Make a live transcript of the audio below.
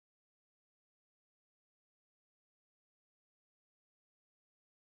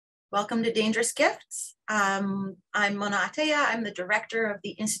Welcome to Dangerous Gifts. I'm Mona Ateya. I'm the director of the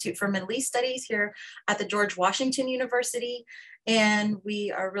Institute for Middle East Studies here at the George Washington University. And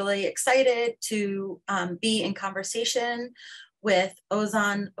we are really excited to be in conversation with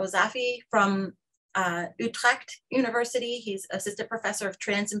Ozan Ozavci from Utrecht University. He's assistant professor of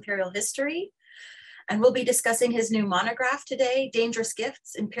trans-imperial history. And we'll be discussing his new monograph today, Dangerous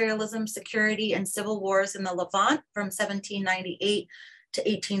Gifts, Imperialism, Security, and Civil Wars in the Levant from 1798 to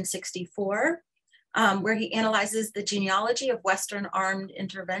 1864, where he analyzes the genealogy of Western armed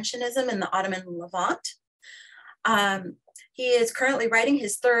interventionism in the Ottoman Levant. He is currently writing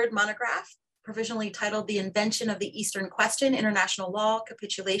his third monograph, provisionally titled The Invention of the Eastern Question, International Law,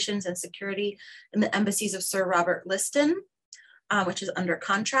 Capitulations, and Security in the Embassies of Sir Robert Liston, which is under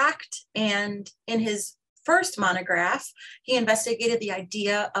contract. And in his first monograph, he investigated the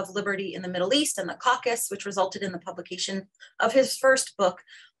idea of liberty in the Middle East and the Caucasus, which resulted in the publication of his first book,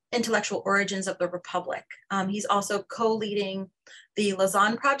 Intellectual Origins of the Republic. He's also co-leading the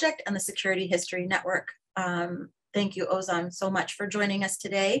Lausanne Project and the Security History Network. Thank you, Ozan, so much for joining us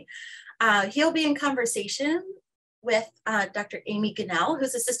today. He'll be in conversation with Dr. Aimee Genell,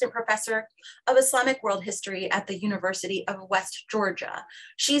 who's assistant professor of Islamic world history at the University of West Georgia.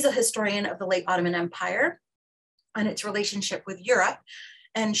 She's a historian of the late Ottoman Empire and its relationship with Europe.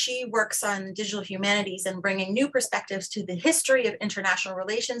 And she works on digital humanities and bringing new perspectives to the history of international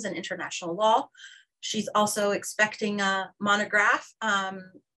relations and international law. She's also expecting a monograph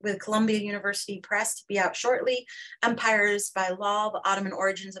with Columbia University Press to be out shortly, Empires by Law, the Ottoman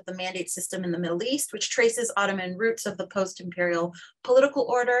Origins of the Mandate System in the Middle East, which traces Ottoman roots of the post-imperial political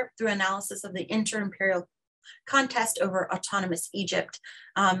order through analysis of the inter-imperial contest over autonomous Egypt.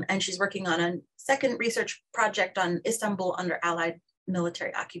 And she's working on a second research project on Istanbul under Allied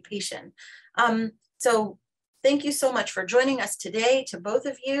military occupation. So thank you so much for joining us today, to both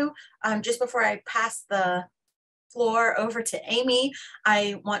of you. Just before I pass the floor over to Aimee,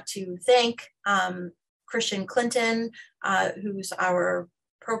 I want to thank Christian Clinton, who's our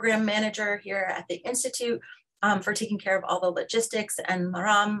program manager here at the Institute, for taking care of all the logistics, and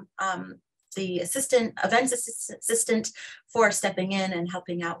Maram, the events assistant, for stepping in and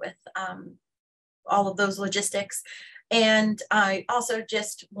helping out with all of those logistics. And I also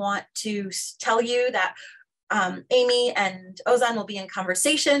just want to tell you that Aimee and Ozan will be in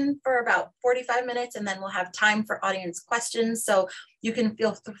conversation for about 45 minutes, and then we'll have time for audience questions. So you can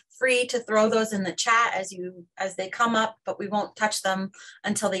feel free to throw those in the chat as they come up, but we won't touch them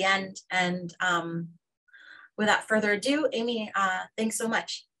until the end. And without further ado, Aimee, thanks so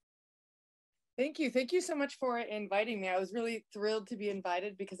much. Thank you. Thank you so much for inviting me. I was really thrilled to be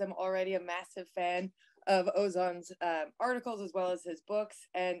invited because I'm already a massive fan of Ozan's articles as well as his books.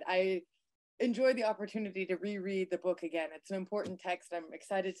 And I enjoy the opportunity to reread the book again. It's an important text. I'm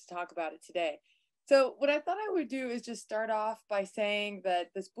excited to talk about it today. So what I thought I would do is just start off by saying that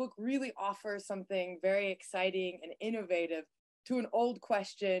this book really offers something very exciting and innovative to an old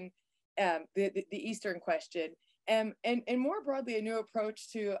question, the Eastern question, and more broadly, a new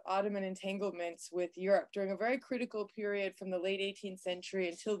approach to Ottoman entanglements with Europe during a very critical period from the late 18th century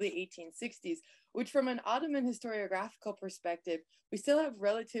until the 1860s, which from an Ottoman historiographical perspective, we still have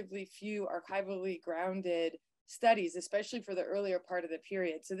relatively few archivally grounded studies, especially for the earlier part of the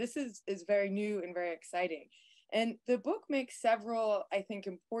period. So this is very new and very exciting. And the book makes several, I think,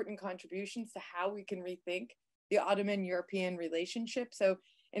 important contributions to how we can rethink the Ottoman-European relationship. So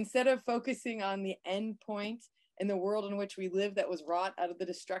instead of focusing on the end point in the world in which we live that was wrought out of the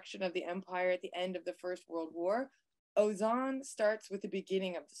destruction of the empire at the end of the First World War, Ozan starts with the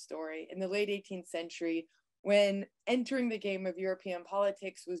beginning of the story in the late 18th century, when entering the game of European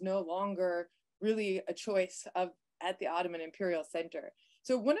politics was no longer really a choice at the Ottoman imperial center.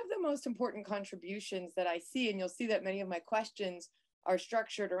 So one of the most important contributions that I see, and you'll see that many of my questions are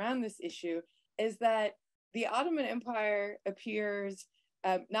structured around this issue, is that the Ottoman Empire appears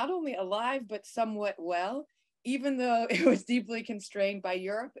not only alive, but somewhat well, even though it was deeply constrained by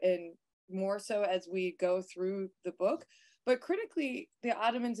Europe, and more so as we go through the book. But critically, the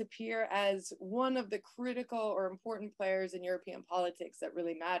Ottomans appear as one of the critical or important players in European politics that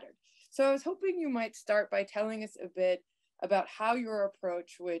really mattered. So I was hoping you might start by telling us a bit about how your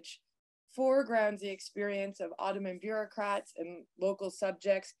approach, which foregrounds the experience of Ottoman bureaucrats and local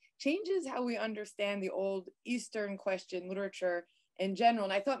subjects, changes how we understand the old Eastern question literature in general.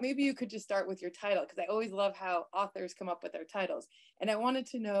 And I thought maybe you could just start with your title, because I always love how authors come up with their titles. And I wanted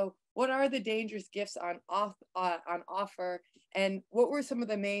to know, what are the dangerous gifts on offer, and what were some of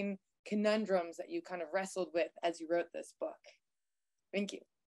the main conundrums that you kind of wrestled with as you wrote this book? Thank you.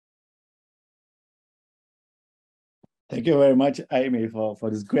 Thank you very much, Amy, for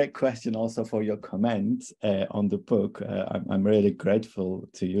this great question, also for your comments on the book. I'm really grateful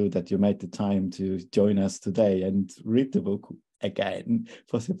to you that you made the time to join us today and read the book again,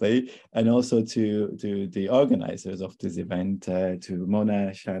 possibly, and also to the organizers of this event, to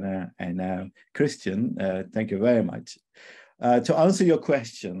Mona, Shana, and Christian. Thank you very much. To answer your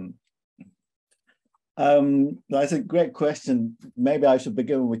question, that's a great question. Maybe I should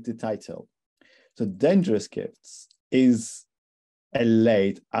begin with the title. So Dangerous Gifts is a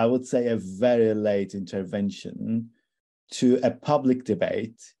late, I would say a very late intervention to a public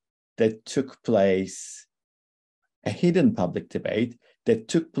debate that took place, a hidden public debate that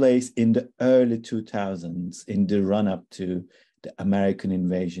took place in the early 2000s, in the run-up to the American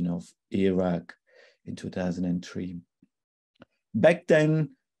invasion of Iraq in 2003. Back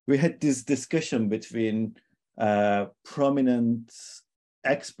then, we had this discussion between prominent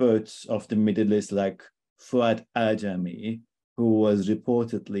experts of the Middle East like Fuad Ajami, who was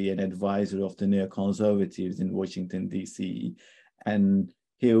reportedly an advisor of the neoconservatives in Washington, D.C. And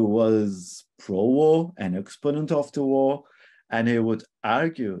he was pro-war, an exponent of the war, and he would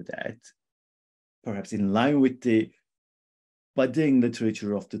argue that, perhaps in line with the budding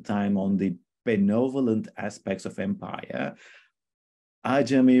literature of the time on the benevolent aspects of empire,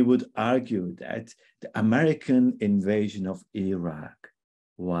 Ajami would argue that the American invasion of Iraq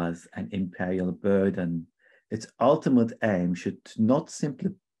was an imperial burden. Its ultimate aim should not simply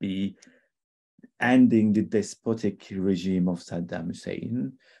be ending the despotic regime of Saddam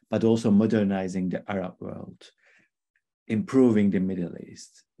Hussein, but also modernizing the Arab world, improving the Middle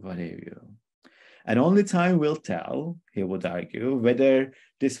East, whatever. And only time will tell, he would argue, whether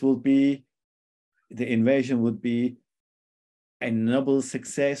this will be, the invasion would be a noble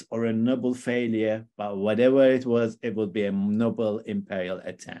success or a noble failure, but whatever it was, it would be a noble imperial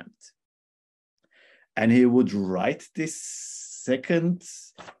attempt. And he would write this second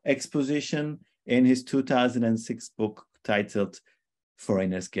exposition in his 2006 book titled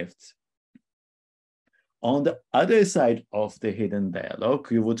Foreigner's Gift. On the other side of the hidden dialogue,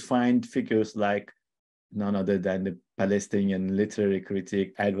 you would find figures like none other than the Palestinian literary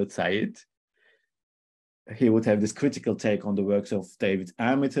critic Edward Said. He would have this critical take on the works of David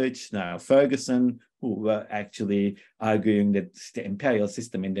Armitage, now Ferguson, who were actually arguing that the imperial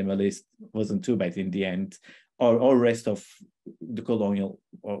system in the Middle East wasn't too bad in the end, or rest of the colonial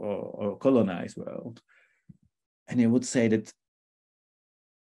or colonized world. And he would say that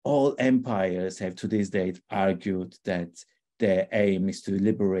all empires have to this date argued that their aim is to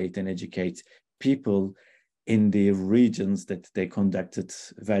liberate and educate people in the regions that they conducted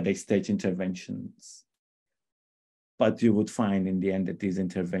where they staged interventions. But you would find in the end that these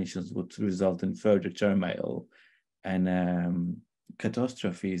interventions would result in further turmoil and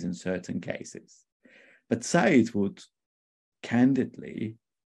catastrophes in certain cases. But Said would candidly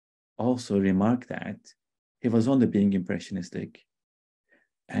also remark that he was only being impressionistic.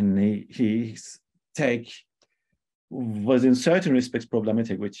 And his take was in certain respects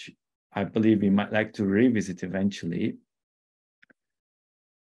problematic, which I believe we might like to revisit eventually.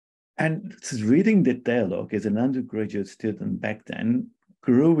 And reading the dialogue as an undergraduate student back then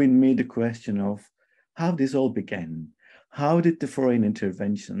grew in me the question of how this all began. How did the foreign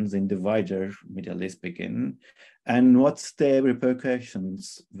interventions in the wider Middle East begin? And what's their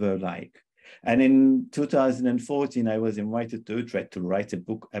repercussions were like? And in 2014, I was invited to Utrecht to write a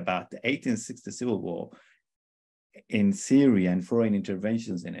book about the 1860 civil war in Syria and foreign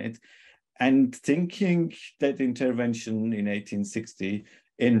interventions in it. And thinking that intervention in 1860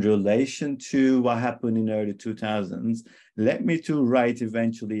 in relation to what happened in early 2000s led me to write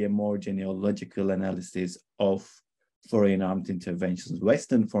eventually a more genealogical analysis of foreign armed interventions,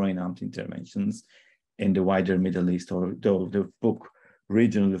 Western foreign armed interventions in the wider Middle East, although the book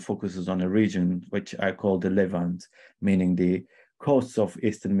regionally focuses on a region which I call the Levant, meaning the coasts of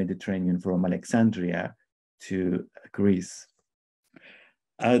Eastern Mediterranean from Alexandria to Greece.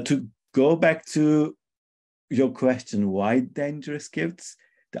 To go back to your question, why dangerous gifts?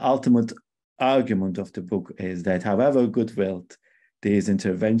 The ultimate argument of the book is that however good-willed these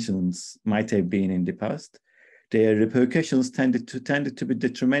interventions might have been in the past, their repercussions tended to be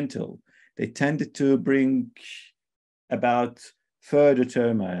detrimental. They tended to bring about further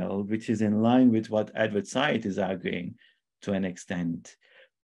turmoil, which is in line with what Edward Said is arguing to an extent.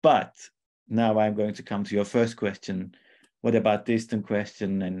 But now I'm going to come to your first question. What about the Eastern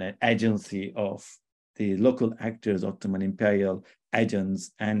question and the agency of the local actors, Ottoman imperial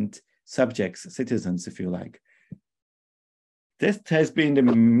agents and subjects, citizens, if you like? This has been the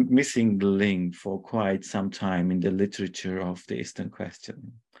missing link for quite some time in the literature of the Eastern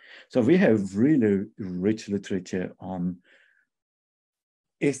question. So we have really rich literature on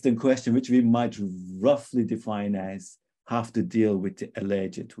Eastern question, which we might roughly define as have to deal with the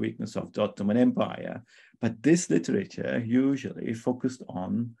alleged weakness of the Ottoman Empire. But this literature usually focused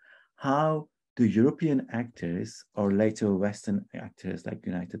on how the European actors or later Western actors like the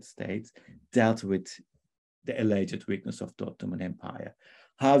United States dealt with the alleged weakness of the Ottoman Empire,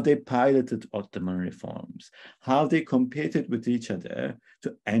 how they piloted Ottoman reforms, how they competed with each other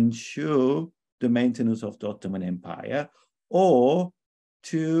to ensure the maintenance of the Ottoman Empire, or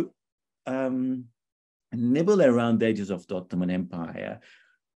to nibble around the edges of the Ottoman Empire,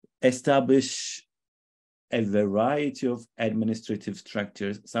 establish a variety of administrative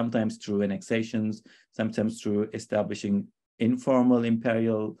structures, sometimes through annexations, sometimes through establishing informal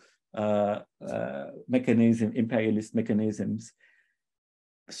imperial imperialist mechanisms.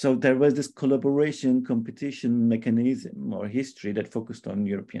 So there was this collaboration, competition mechanism or history that focused on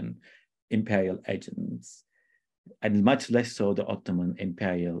European imperial agents, and much less so the Ottoman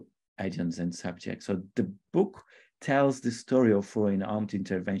imperial agents and subjects. So the book tells the story of foreign armed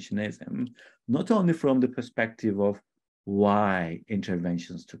interventionism, not only from the perspective of why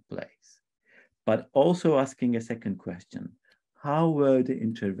interventions took place, but also asking a second question: how were the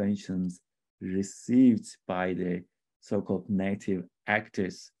interventions received by the so-called native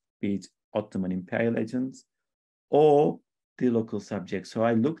actors, be it Ottoman imperial agents or the local subjects? So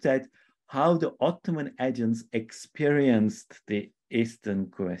I looked at how the Ottoman agents experienced the Eastern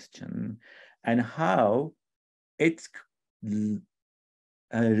question and how it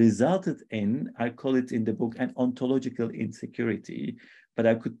resulted in, I call it in the book, an ontological insecurity, but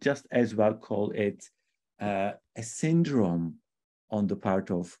I could just as well call it a syndrome on the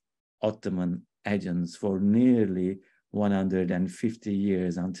part of Ottoman agents for nearly 150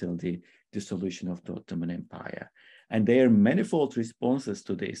 years until the dissolution of the Ottoman Empire. And their manifold responses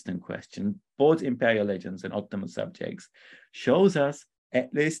to the Eastern question, both imperial agents and Ottoman subjects, shows us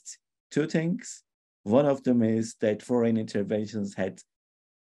at least two things. One of them is that foreign interventions had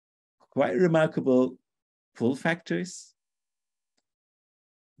quite remarkable pull factors.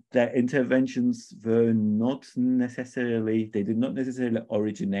 Their interventions were not necessarily, they did not necessarily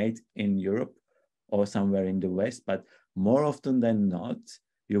originate in Europe or somewhere in the West, but more often than not,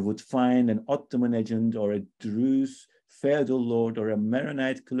 you would find an Ottoman agent or a Druze feudal lord or a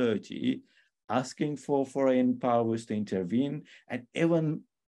Maronite clergy asking for foreign powers to intervene, and even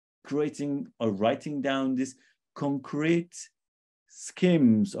creating or writing down these concrete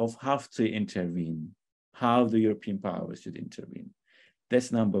schemes of how to intervene, how the European powers should intervene.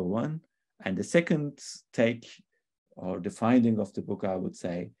 That's number one. And the second take or the finding of the book, I would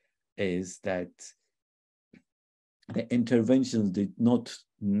say, is that the interventions did not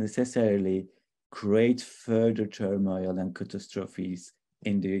necessarily create further turmoil and catastrophes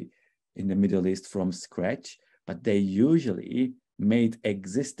in the Middle East from scratch, but they usually made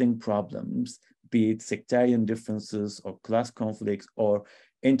existing problems, be it sectarian differences or class conflicts or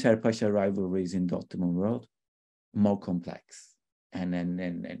inter-Pasha rivalries in the Ottoman world, more complex, and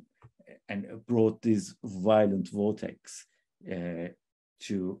brought this violent vortex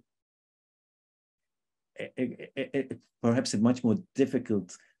to perhaps a much more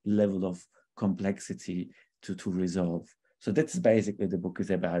difficult level of complexity to resolve. So that's basically the book is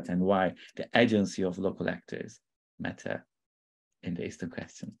about, and why the agency of local actors matter in the Eastern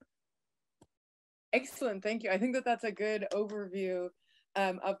question. Excellent, thank you. I think that that's a good overview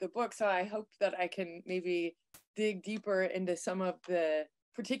of the book. So I hope that I can maybe dig deeper into some of the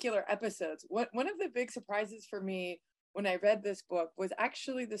particular episodes. One of the big surprises for me when I read this book was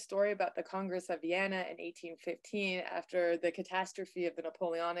actually the story about the Congress of Vienna in 1815 after the catastrophe of the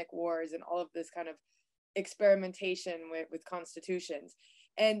Napoleonic Wars and all of this kind of experimentation with constitutions.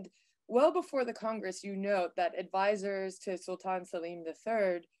 And well before the Congress, you note that advisors to Sultan Selim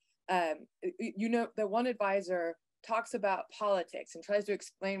III, you know that one advisor talks about politics and tries to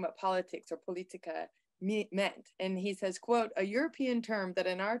explain what politics or politica meant. And he says, quote, "A European term that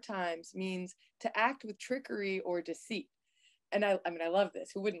in our times means to act with trickery or deceit." And I mean, I love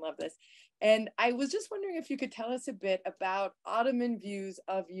this. Who wouldn't love this? And I was just wondering if you could tell us a bit about Ottoman views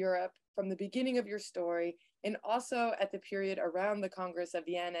of Europe from the beginning of your story, and also at the period around the Congress of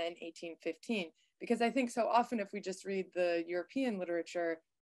Vienna in 1815. Because I think so often if we just read the European literature,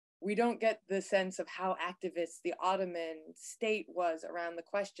 we don't get the sense of how activist the Ottoman state was around the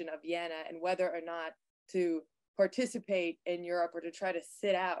question of Vienna and whether or not to participate in Europe or to try to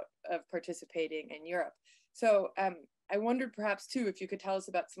sit out of participating in Europe. So I wondered perhaps too, if you could tell us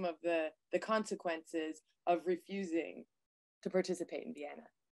about some of the consequences of refusing to participate in Vienna.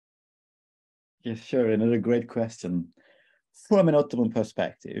 Yes, sure. Another great question. from an Ottoman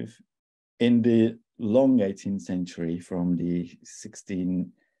perspective, in the long 18th century, from the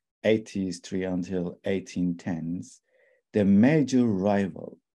 1680s through until 1810s, the major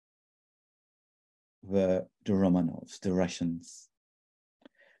rival were the Romanovs, the Russians.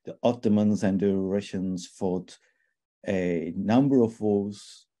 The Ottomans and the Russians fought a number of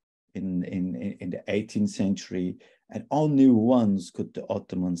wars in the 18th century, and only once could the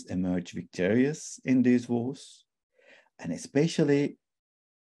Ottomans emerge victorious in these wars. And especially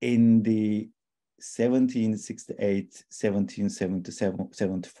in the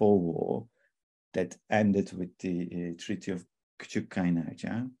 1768-1774 war that ended with the Treaty of Küçük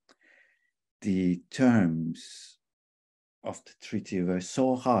Kaynarca, the terms of the treaty were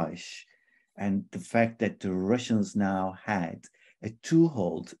so harsh, and the fact that the Russians now had a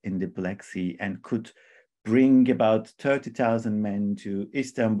toehold in the Black Sea and could bring about 30,000 men to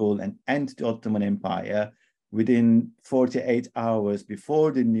Istanbul and end the Ottoman Empire within 48 hours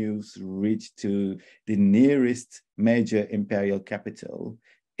before the news reached to the nearest major imperial capital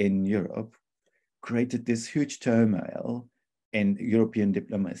in Europe, created this huge turmoil in European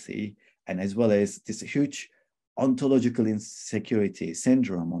diplomacy, and as well as this huge ontological insecurity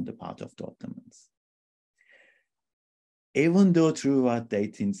syndrome on the part of the Ottomans. Even though throughout the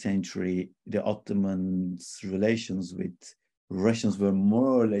 18th century, the Ottomans' relations with Russians were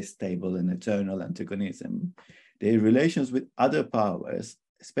more or less stable in eternal antagonism, their relations with other powers,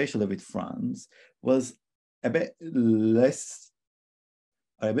 especially with France, was a bit less,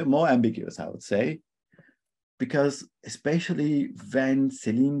 a bit more ambiguous, I would say, because especially when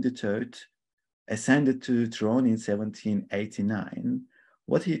Selim III ascended to the throne in 1789,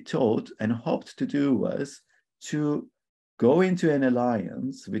 what he thought and hoped to do was to go into an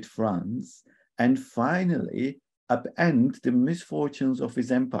alliance with France and finally upend the misfortunes of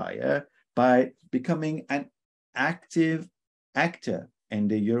his empire by becoming an active actor in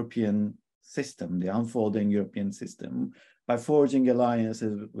the European system, the unfolding European system, by forging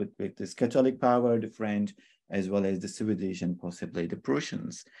alliances with this Catholic power, the French, as well as the Swedish and possibly the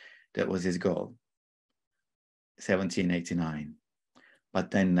Prussians. That was his goal, 1789.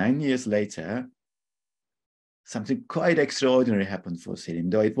 But then 9 years later, something quite extraordinary happened for Selim,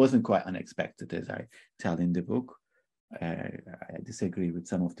 though it wasn't quite unexpected, as I tell in the book. I disagree with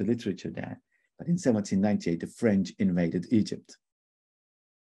some of the literature there. But in 1798, the French invaded Egypt.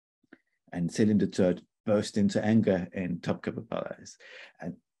 And Selim III burst into anger in Topkapi Palace.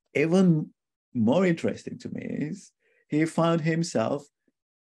 And even more interesting to me is he found himself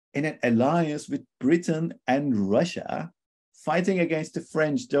in an alliance with Britain and Russia, fighting against the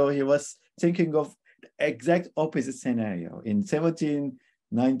French, though he was thinking of the exact opposite scenario. In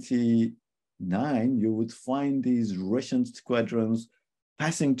 1799, you would find these Russian squadrons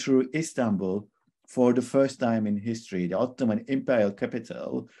passing through Istanbul for the first time in history. The Ottoman imperial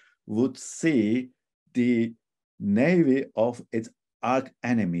capital would see the navy of its arch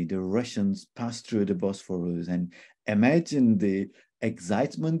enemy, the Russians, pass through the Bosphorus. And imagine the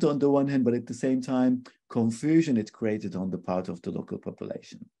excitement on the one hand, but at the same time, confusion it created on the part of the local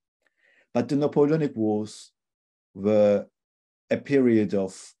population. But the Napoleonic Wars were a period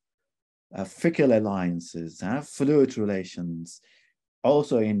of fickle alliances, fluid relations.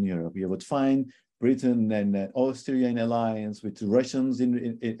 Also in Europe, you would find Britain and Austria in alliance with the Russians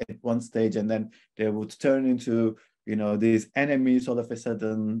at one stage, and then they would turn into, these enemies all of a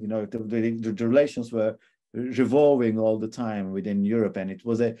sudden. The relations were revolving all the time within Europe, and it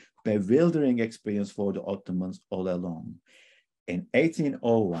was a bewildering experience for the Ottomans all along. In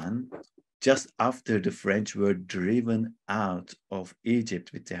 1801, just after the French were driven out of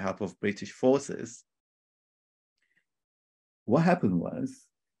Egypt with the help of British forces, what happened was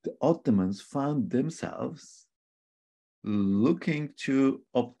the Ottomans found themselves looking to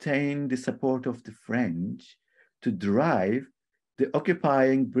obtain the support of the French to drive the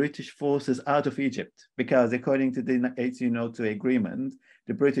occupying British forces out of Egypt, because according to the 1802 agreement,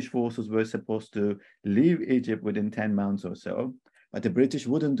 the British forces were supposed to leave Egypt within 10 months or so, but the British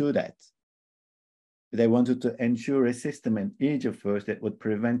wouldn't do that. They wanted to ensure a system in Egypt first that would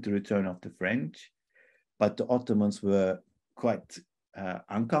prevent the return of the French, but the Ottomans were quite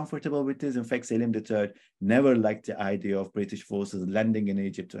uncomfortable with this. In fact, Selim III never liked the idea of British forces landing in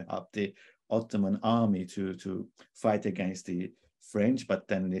Egypt to help the Ottoman army to fight against the French, but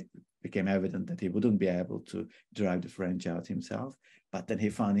then it became evident that he wouldn't be able to drive the French out himself. But then he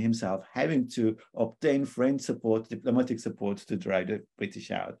found himself having to obtain French support, diplomatic support, to drive the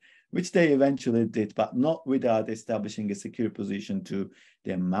British out, which they eventually did, but not without establishing a secure position to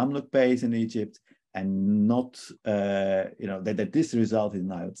the Mamluk base in Egypt, and not, that this resulted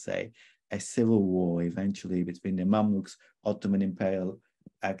in, I would say, a civil war eventually between the Mamluks, Ottoman imperial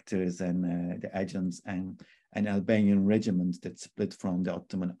actors, and the agents, and Albanian regiments that split from the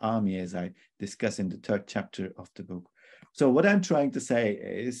Ottoman army, as I discuss in the third chapter of the book. So what I'm trying to say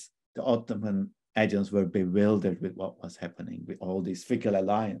is the Ottoman agents were bewildered with what was happening with all these fickle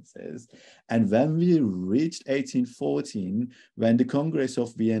alliances. And when we reached 1814, when the Congress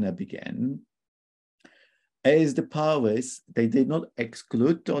of Vienna began, as the powers, they did not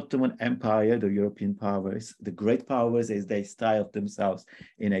exclude the Ottoman Empire, the European powers, the great powers as they styled themselves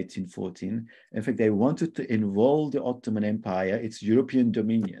in 1814. In fact, they wanted to involve the Ottoman Empire, its European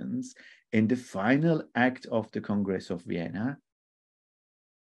dominions, in the final act of the Congress of Vienna.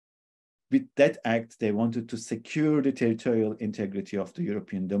 With that act, they wanted to secure the territorial integrity of the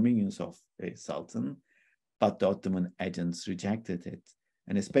European dominions of the Sultan, but the Ottoman agents rejected it.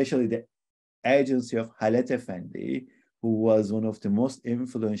 And especially the agency of Halet Efendi, who was one of the most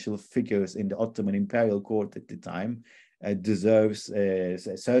influential figures in the Ottoman imperial court at the time, deserves a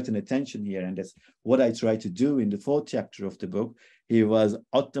certain attention here. And that's what I try to do in the fourth chapter of the book. He was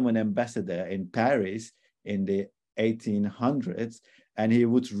Ottoman ambassador in Paris in the 1800s, and he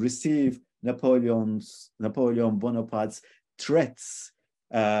would receive Napoleon Bonaparte's threats.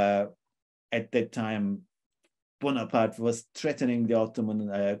 At that time, Bonaparte was threatening the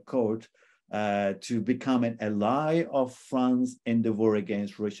Ottoman court to become an ally of France in the war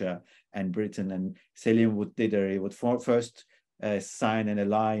against Russia and Britain. And Selim would he would first sign an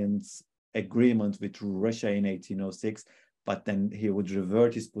alliance agreement with Russia in 1806, but then he would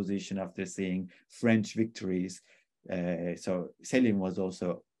revert his position after seeing French victories. So Selim was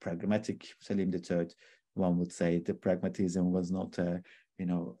also pragmatic. Selim III, one would say, the pragmatism was not, a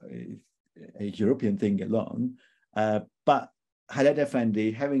European thing alone, but Halet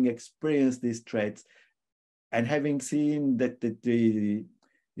Efendi, having experienced these threats and having seen that the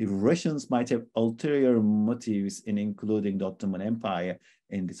Russians might have ulterior motives in including the Ottoman Empire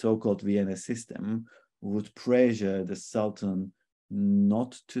in the so-called Vienna system, would pressure the Sultan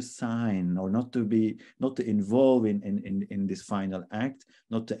not to sign or not to involve in this final act,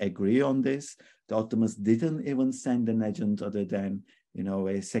 not to agree on this. The Ottomans didn't even send an agent other than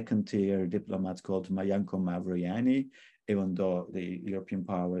a second-tier diplomat called Mayanko Mavroiani, even though the European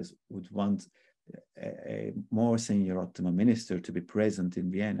powers would want a more senior Ottoman minister to be present in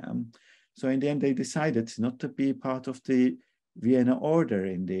Vienna. So in the end, they decided not to be part of the Vienna order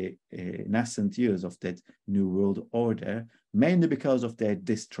in the nascent years of that New World Order, mainly because of their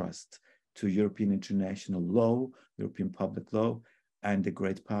distrust to European international law, European public law, and the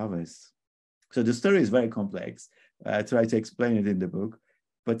great powers. So the story is very complex. I try to explain it in the book,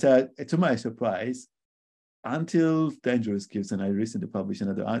 but to my surprise, until Dangerous Gifts, and I recently published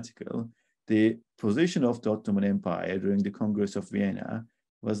another article, the position of the Ottoman Empire during the Congress of Vienna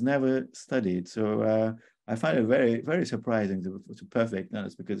was never studied. So I find it very, very surprising, to perfect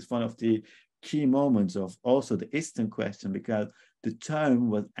honest, because it's one of the key moments of also the Eastern question, because the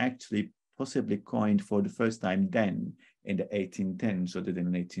term was actually possibly coined for the first time then in the 1810s rather than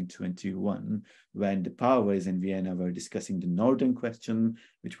in 1821, when the powers in Vienna were discussing the Northern question,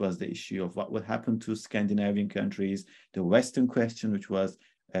 which was the issue of what would happen to Scandinavian countries, the Western question, which was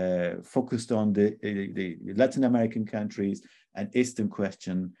focused on the Latin American countries, and Eastern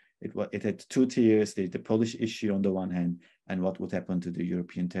question. It had two tiers: the Polish issue on the one hand, and what would happen to the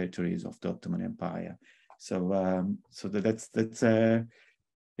European territories of the Ottoman Empire. So,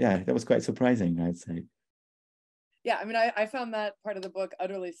 that was quite surprising, I'd say. Yeah, I mean, I found that part of the book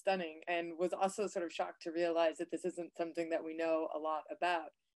utterly stunning, and was also sort of shocked to realize that this isn't something that we know a lot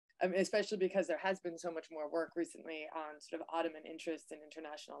about. I mean, especially because there has been so much more work recently on sort of Ottoman interests in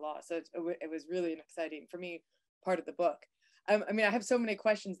international law. So it was really an exciting, for me, part of the book. I mean, I have so many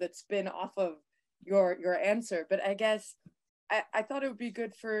questions that spin off of your answer, but I guess I thought it would be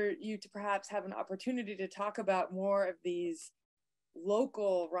good for you to perhaps have an opportunity to talk about more of these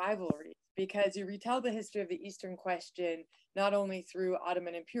local rivalries, because you retell the history of the Eastern question not only through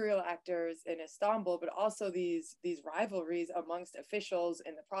Ottoman imperial actors in Istanbul, but also these rivalries amongst officials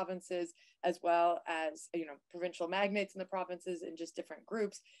in the provinces, as well as provincial magnates in the provinces and just different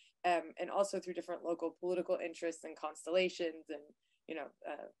groups, and also through different local political interests and constellations and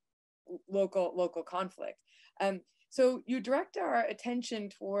local conflict. So you direct our attention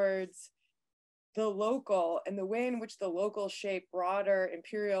towards the local and the way in which the local shape broader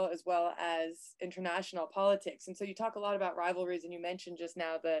imperial as well as international politics. And so you talk a lot about rivalries, and you mentioned just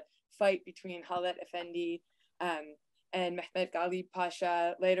now the fight between Halet Efendi and Mehmed Ghali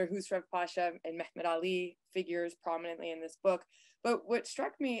Pasha, later Husrev Pasha and Mehmed Ali figures prominently in this book. But what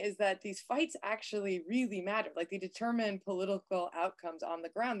struck me is that these fights actually really matter. Like, they determine political outcomes on the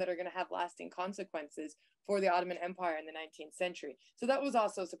ground that are going to have lasting consequences for the Ottoman Empire in the 19th century. So that was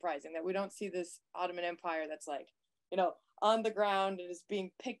also surprising, that we don't see this Ottoman Empire that's like, you know, on the ground and is being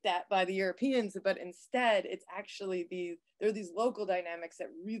picked at by the Europeans, but instead it's actually there are these local dynamics that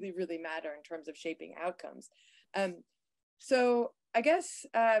really, really matter in terms of shaping outcomes. So I guess,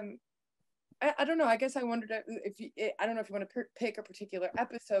 I don't know, I guess I wondered if you, I don't know if you want to pick a particular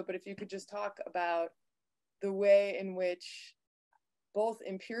episode, but if you could just talk about the way in which both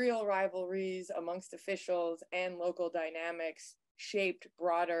imperial rivalries amongst officials and local dynamics shaped the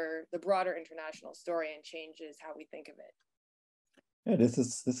broader international story and changes how we think of it. Yeah, this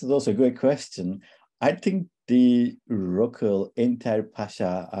is also a great question. I think the local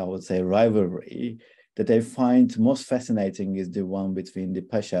inter-Pasha, I would say, rivalry that I find most fascinating is the one between the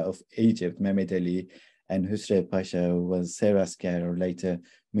Pasha of Egypt, Mehmed Ali, and Husrev Pasha, who was Serasker, or later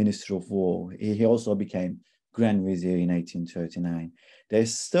Minister of War. He also became Grand Vizier in 1839. Their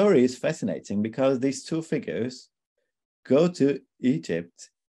story is fascinating because these two figures go to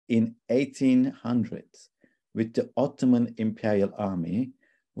Egypt in 1800 with the Ottoman Imperial Army.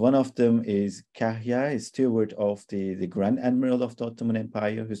 One of them is Kahya, a steward of the Grand Admiral of the Ottoman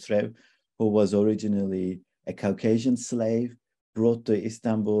Empire, Husrev, who was originally a Caucasian slave, brought to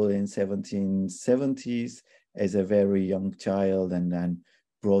Istanbul in 1770s as a very young child, and then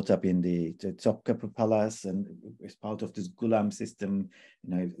brought up in the Topkapı Palace, and as part of this Gulam system, you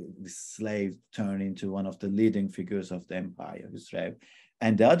know, the slave turned into one of the leading figures of the empire, Husrev.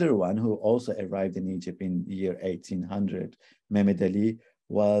 And the other one, who also arrived in Egypt in the year 1800, Mehmed Ali,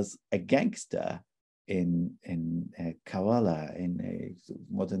 was a gangster in Kavala, in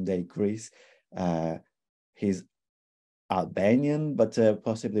modern-day Greece. He's Albanian, but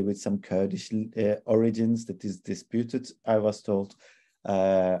possibly with some Kurdish origins that is disputed, I was told.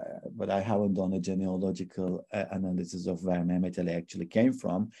 But I haven't done a genealogical analysis of where Mehmed Ali actually came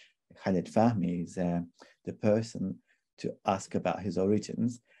from. Khaled Fahmy is the person to ask about his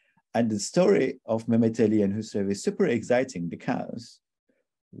origins. And the story of Mehmed Ali and Husrev is super exciting because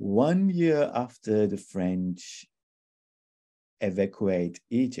 1 year after the French evacuate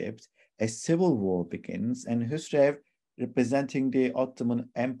Egypt, a civil war begins, and Husrev, representing the Ottoman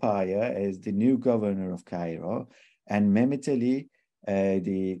Empire as the new governor of Cairo, and Mehmed Ali,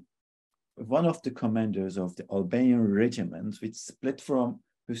 one of the commanders of the Albanian regiment, which split from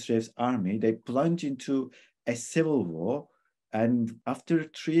Husrev's army, they plunge into a civil war. And after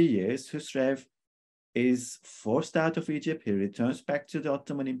 3 years, Husrev is forced out of Egypt. He returns back to the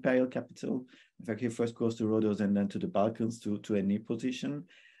Ottoman imperial capital. In fact, he first goes to Rhodes and then to the Balkans to a new position.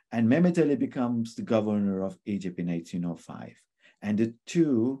 And Mehmed Ali becomes the governor of Egypt in 1805. And the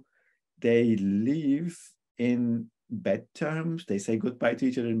two, they live in bad terms. They say goodbye to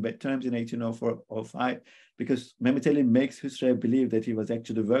each other in bad terms in 1804-05, because Mehmed Ali makes Husrev believe that he was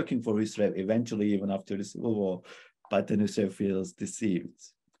actually working for Husrev eventually, even after the civil war. But then Husrev feels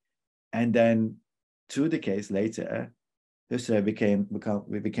deceived. And then 2 decades later, Husrev became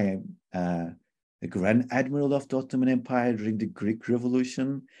the Grand Admiral of the Ottoman Empire during the Greek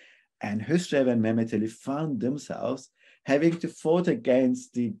Revolution. And Husrev and Mehmed Ali found themselves having to fight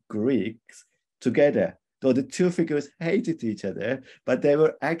against the Greeks together. Though the two figures hated each other, but they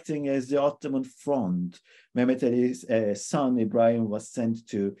were acting as the Ottoman front. Mehmed Ali's son, Ibrahim, was sent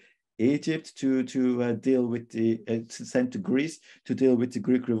to Egypt to deal with sent to Greece to deal with the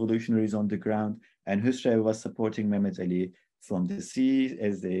Greek revolutionaries on the ground. And Husrev was supporting Mehmed Ali from the sea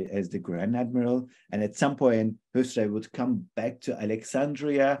as the Grand Admiral. And at some point, Husrev would come back to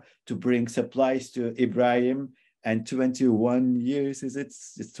Alexandria to bring supplies to Ibrahim. And 21 years,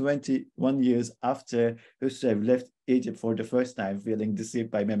 it's 21 years after Husrev left Egypt for the first time, feeling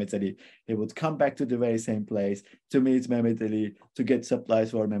deceived by Mehmed Ali, he would come back to the very same place to meet Mehmed Ali, to get supplies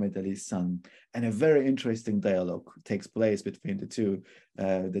for Mehmed Ali's son. And a very interesting dialogue takes place between the two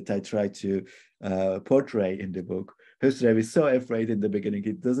that I try to portray in the book. Husrev is so afraid in the beginning,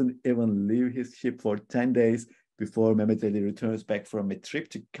 he doesn't even leave his ship for 10 days before Mehmed Ali returns back from a trip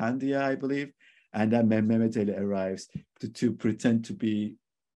to Candia, I believe. And then Mehmed Ali arrives to pretend to be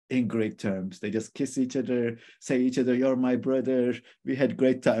in great terms. They just kiss each other, say each other, "You're my brother. We had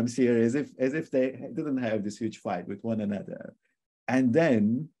great times here," as if they didn't have this huge fight with one another. And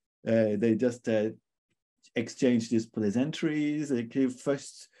then they just exchange these pleasantries. They give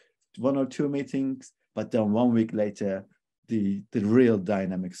first 1 or 2 meetings, but then 1 week later, the real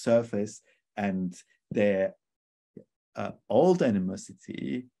dynamic surface, and their old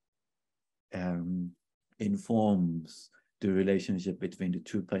animosity informs the relationship between the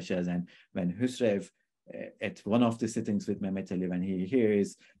two pashas. And when Husrev, at one of the sittings with Mehmet Ali, when he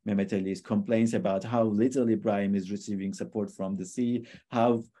hears Mehmet Ali's complaints about how little Ibrahim is receiving support from the sea,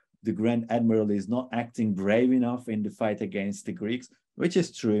 how the Grand Admiral is not acting brave enough in the fight against the Greeks, which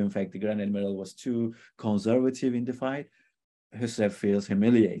is true. In fact, the Grand Admiral was too conservative in the fight. Husrev feels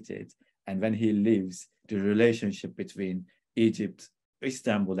humiliated. And when he leaves, the relationship between Egypt,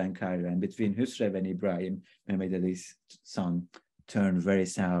 Istanbul, and Cairo, and between Husrev and Ibrahim, Mehmet Ali's son, turned very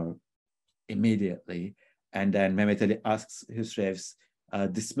sour immediately. And then Mehmet Ali asks Husrev's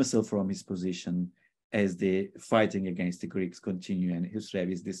dismissal from his position as the fighting against the Greeks continue, and Husrev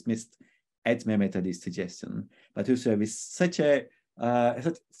is dismissed at Mehmet Ali's suggestion. But Husrev is such a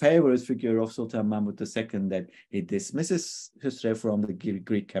favorite figure of Sultan Mahmud II that he dismisses Husrev from the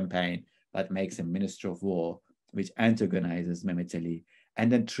Greek campaign, but makes him minister of war, which antagonizes Mehmet Ali.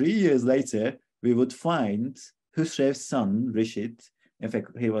 And then 3 years later, we would find Husrev's son, Rishid. In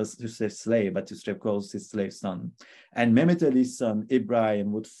fact, he was Husrev's slave, but Husrev calls his slave son. And Mehmet Ali's son,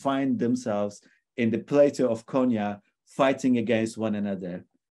 Ibrahim, would find themselves in the plateau of Konya fighting against one another.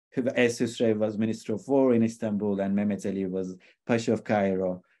 As Husrev was minister of war in Istanbul and Mehmet Ali was Pasha of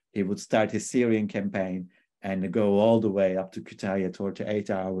Cairo, he would start his Syrian campaign and go all the way up to Kütahya, 48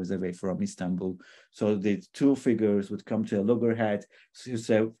 hours away from Istanbul. So the two figures would come to a loggerhead.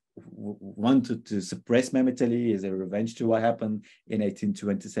 Husrev wanted to suppress Mehmet Ali as a revenge to what happened in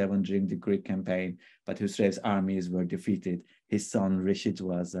 1827 during the Greek campaign, but Husrev's armies were defeated. His son Rishid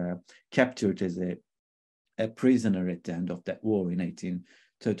was captured as a prisoner at the end of that war in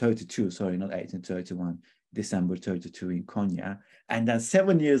 1832, sorry, not 1831, December 32 in Konya. And then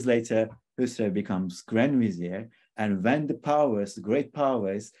 7 years later, Husrev becomes Grand Vizier. And when the powers, the great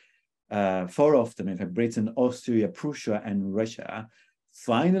powers, four of them, in fact, Britain, Austria, Prussia, and Russia,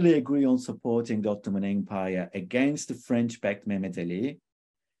 finally agree on supporting the Ottoman Empire against the French-backed Mehmet Ali,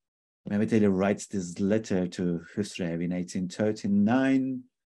 Mehmet Ali writes this letter to Husrev in 1839,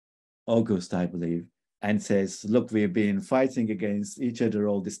 August, I believe, and says, look, we've been fighting against each other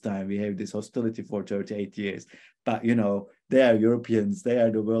all this time. We have this hostility for 38 years. But, you know, they are Europeans. They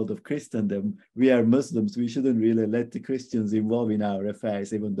are the world of Christendom. We are Muslims. We shouldn't really let the Christians involve in our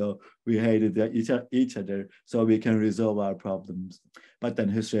affairs, even though we hated each other, so we can resolve our problems. But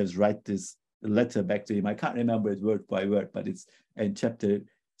then Husrev writes this letter back to him. I can't remember it word by word, but it's in chapter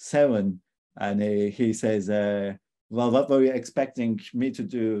 7. And he says, well, what were you expecting me to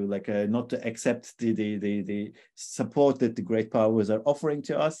do? Like not to accept the support that the great powers are offering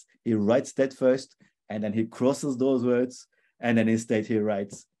to us? He writes that first, and then he crosses those words. And then instead he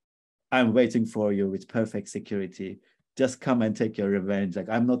writes, I'm waiting for you with perfect security. Just come and take your revenge. Like,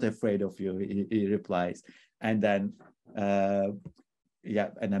 I'm not afraid of you, he replies. And then, and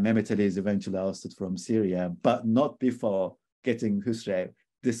then Mehmet Ali is eventually ousted from Syria, but not before getting Husrev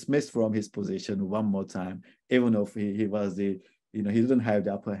dismissed from his position one more time, even if he was he didn't have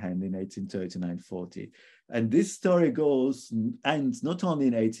the upper hand in 1839-40. And this story ends not only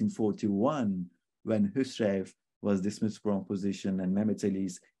in 1841, when Husrev was dismissed from position and Mehmet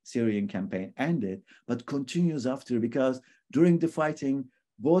Ali's Syrian campaign ended, but continues after, because during the fighting,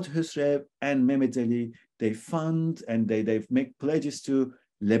 both Husrev and Mehmet Ali, they fund and they make pledges to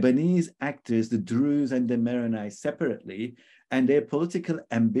Lebanese actors, the Druze and the Maronites separately, and their political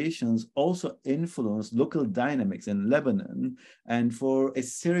ambitions also influenced local dynamics in Lebanon, and for a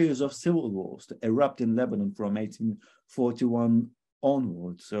series of civil wars to erupt in Lebanon from 1841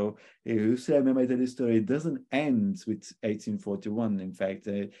 onwards. So Husrev Mehmet Ali's story doesn't end with 1841. In fact,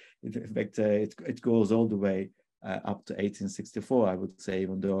 it goes all the way up to 1864, I would say,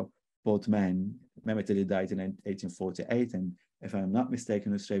 even though both men, Mehmet Ali died in 1848, and if I'm not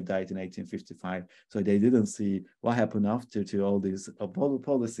mistaken, Husrev died in 1855. So they didn't see what happened after to all these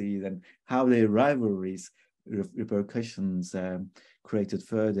policies and how their rivalries, repercussions created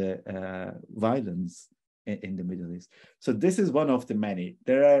further violence in the Middle East. So this is one of the many.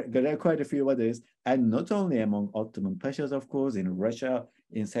 There are quite a few others, and not only among Ottoman pashas, of course, in Russia,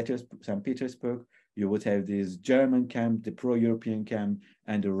 in St. Petersburg, you would have this German camp, the pro-European camp,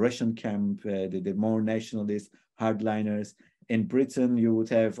 and the Russian camp, the more nationalist hardliners. In Britain, you would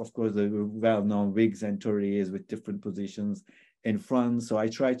have, of course, the well-known Whigs and Tories with different positions. In France, so I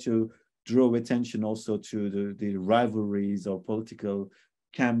try to draw attention also to the rivalries or political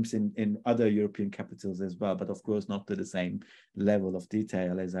camps in other European capitals as well, but of course not to the same level of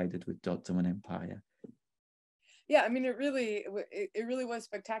detail as I did with the Ottoman Empire. Yeah, I mean, it really was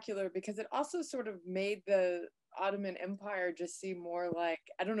spectacular, because it also sort of made the Ottoman Empire just seem more like,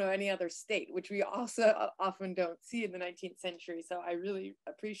 I don't know, any other state, which we also often don't see in the 19th century. So I really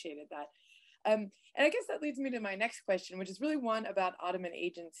appreciated that. And I guess that leads me to my next question, which is really one about Ottoman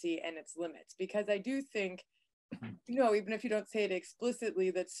agency and its limits, because I do think, even if you don't say it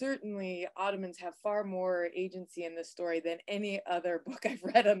explicitly, that certainly Ottomans have far more agency in this story than any other book I've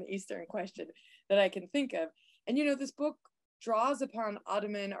read on the Eastern question that I can think of. And, this book draws upon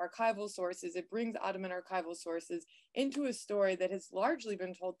Ottoman archival sources. It brings Ottoman archival sources into a story that has largely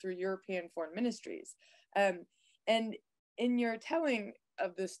been told through European foreign ministries. And in your telling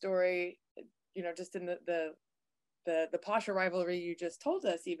of this story, just in the Pasha rivalry you just told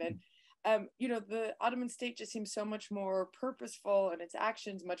us, even, the Ottoman state just seems so much more purposeful, and its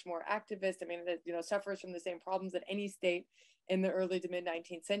actions much more activist. I mean, it suffers from the same problems that any state in the early to mid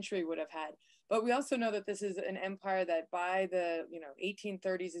 19th century would have had. But we also know that this is an empire that by the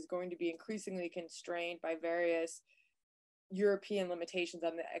 1830s is going to be increasingly constrained by various European limitations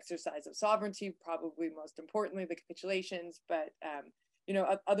on the exercise of sovereignty, probably most importantly the capitulations, but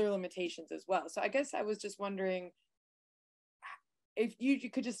other limitations as well. So I guess I was just wondering if you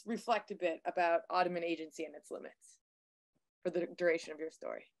could just reflect a bit about Ottoman agency and its limits for the duration of your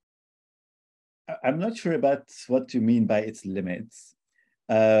story. I'm not sure about what you mean by its limits,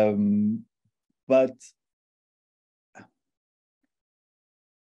 but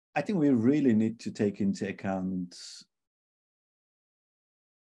I think we really need to take into account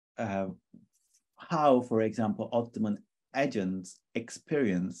how, for example, Ottoman agents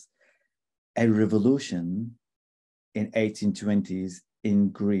experience a revolution in 1820s in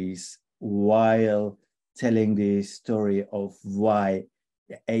Greece while telling the story of why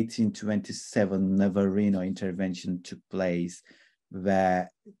the 1827 Navarino intervention took place, where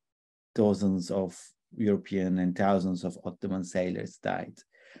dozens of European and thousands of Ottoman sailors died.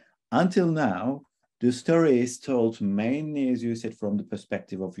 Until now, the story is told mainly, as you said, from the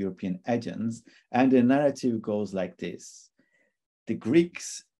perspective of European agents, and the narrative goes like this. The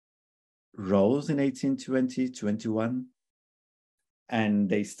Greeks rose in 1820-21, and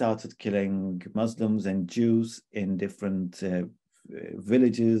they started killing Muslims and Jews in different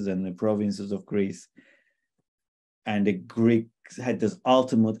villages and provinces of Greece. And the Greeks had this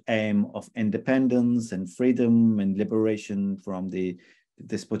ultimate aim of independence and freedom and liberation from the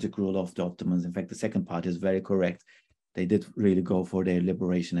despotic rule of the Ottomans. In fact, the second part is very correct. They did really go for their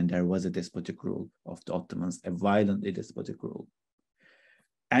liberation, and there was a despotic rule of the Ottomans, a violently despotic rule.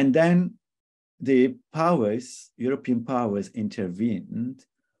 And then the powers, European powers, intervened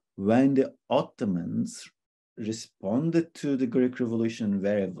when the Ottomans responded to the Greek Revolution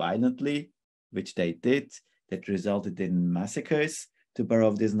very violently, which they did. That resulted in massacres, to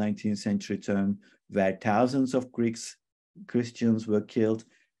borrow this 19th century term, where thousands of Christians were killed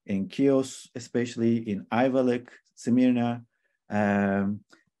in Chios, especially in Ayvalık, Smyrna.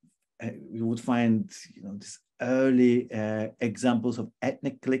 You would find this early examples of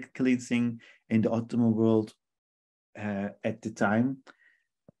ethnic cleansing in the Ottoman world at the time.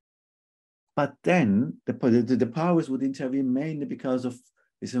 But then the powers would intervene mainly because of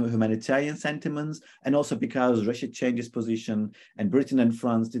humanitarian sentiments, and also because Russia changed its position, and Britain and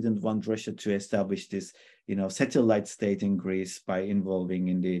France didn't want Russia to establish this, satellite state in Greece by involving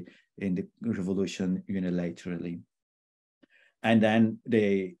in the revolution unilaterally. And then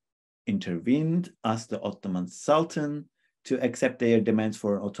they intervened, asked the Ottoman Sultan to accept their demands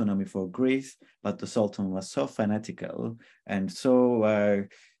for autonomy for Greece, but the Sultan was so fanatical and so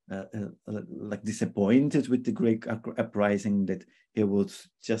disappointed with the Greek uprising that he would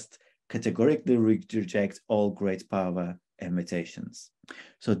just categorically reject all great power invitations.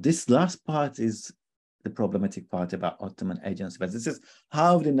 So this last part is the problematic part about Ottoman agency, but this is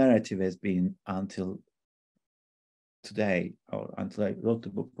how the narrative has been until today, or until I wrote the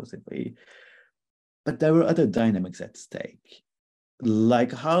book, possibly. But there were other dynamics at stake,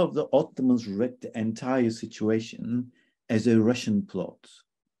 like how the Ottomans read the entire situation as a Russian plot.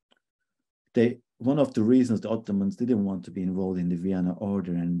 One of the reasons the Ottomans didn't want to be involved in the Vienna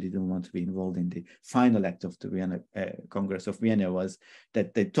Order and didn't want to be involved in the final act of the Vienna Congress of Vienna was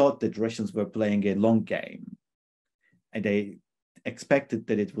that they thought that Russians were playing a long game, and they expected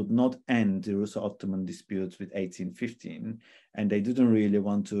that it would not end the Russo-Ottoman disputes with 1815, and they didn't really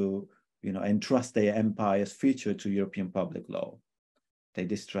want to, entrust their empire's future to European public law. They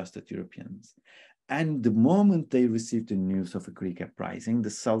distrusted Europeans. And the moment they received the news of a Greek uprising, the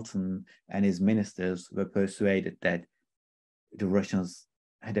Sultan and his ministers were persuaded that the Russians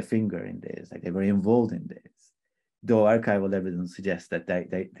had a finger in this, like they were involved in this, though archival evidence suggests that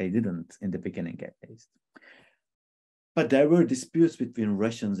they didn't in the beginning, at least. But there were disputes between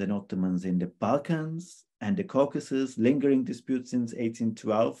Russians and Ottomans in the Balkans and the Caucasus, lingering disputes since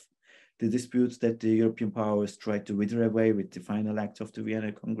 1812, the disputes that the European powers tried to wither away with the final act of the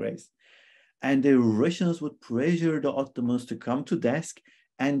Vienna Congress. And the Russians would pressure the Ottomans to come to desk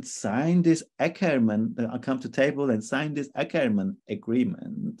and sign this Ackerman, come to table and sign this Ackerman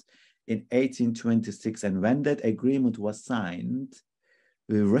agreement in 1826. And when that agreement was signed,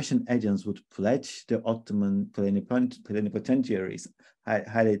 the Russian agents would pledge the Ottoman plenipotentiaries,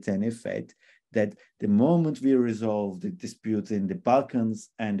 Halit and Ifet, that the moment we resolve the dispute in the Balkans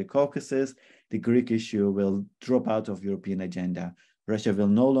and the Caucasus, the Greek issue will drop out of European agenda. Russia will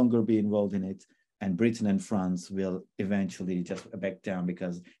no longer be involved in it, and Britain and France will eventually just back down,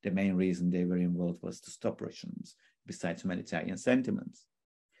 because the main reason they were involved was to stop Russians, besides humanitarian sentiments.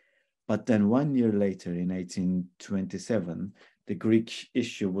 But then 1 year later, in 1827, the Greek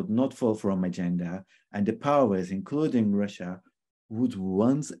issue would not fall from agenda, and the powers, including Russia, would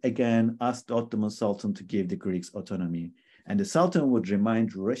once again ask the Ottoman Sultan to give the Greeks autonomy. And the Sultan would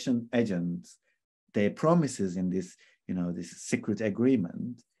remind Russian agents their promises in this, this secret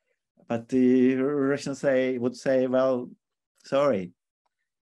agreement. But the Russians would say, well, sorry,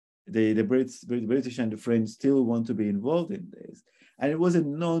 the British and the French still want to be involved in this. And it was a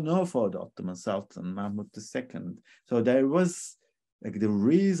no for the Ottoman Sultan, Mahmud II. So there was the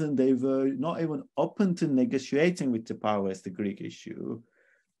reason they were not even open to negotiating with the powers, the Greek issue,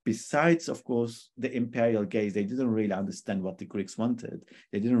 besides, of course, the imperial gaze. They didn't really understand what the Greeks wanted.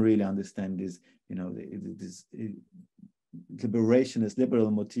 They didn't really understand this, this liberationist,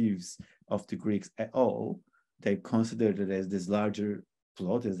 liberal motives of the Greeks at all. They considered it as this larger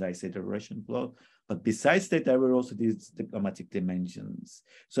plot, as I said, the Russian plot. But besides that, there were also these diplomatic dimensions.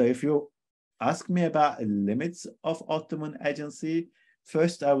 So if you ask me about the limits of Ottoman agency,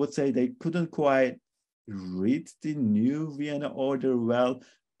 first I would say they couldn't quite read the new Vienna Order well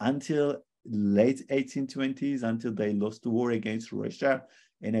until late 1820s, until they lost the war against Russia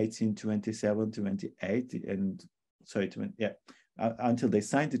in 1827-28, and until they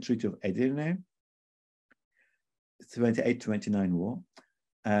signed the Treaty of Edirne, 28-29 war.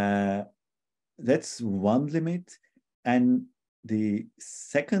 That's one limit. And the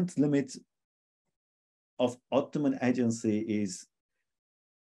second limit of Ottoman agency is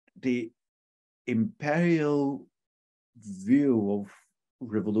the imperial view of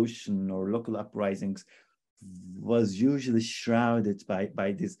revolution or local uprisings was usually shrouded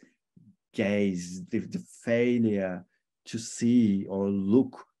by this gaze, the failure to see or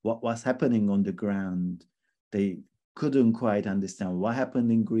look what was happening on the ground. They couldn't quite understand what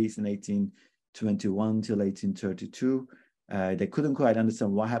happened in Greece in 1821 till 1832. They couldn't quite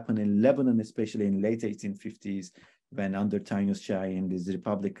understand what happened in Lebanon, especially in late 1850s, when under Tanyos Shahin, these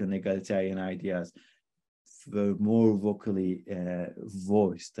Republican egalitarian ideas were more vocally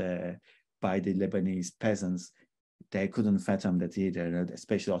voiced by the Lebanese peasants. They couldn't fathom that either,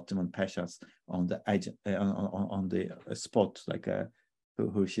 especially Ottoman pashas on the spot, like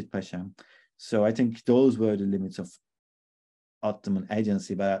Hurshid Pasha. So I think those were the limits of Ottoman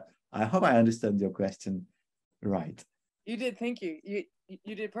agency, but I hope I understand your question right. You did, thank you. You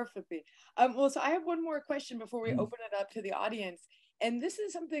did perfectly. Well, so I have one more question before we open it up to the audience. And this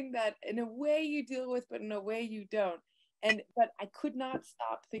is something that in a way you deal with, but in a way you don't. But I could not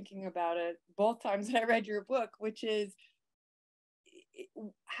stop thinking about it both times that I read your book, which is,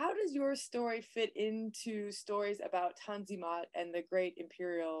 how does your story fit into stories about Tanzimat and the great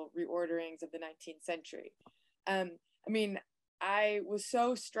imperial reorderings of the 19th century? I mean, I was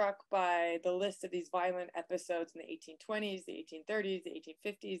so struck by the list of these violent episodes in the 1820s, the 1830s, the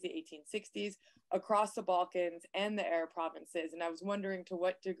 1850s, the 1860s, across the Balkans and the Arab provinces. And I was wondering to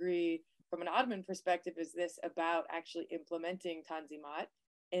what degree, from an Ottoman perspective, is this about actually implementing Tanzimat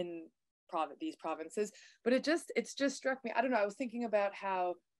in these provinces? But it's just struck me. I don't know. I was thinking about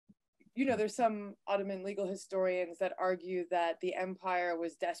how, there's some Ottoman legal historians that argue that the empire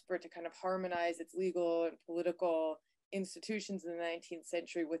was desperate to kind of harmonize its legal and political institutions in the 19th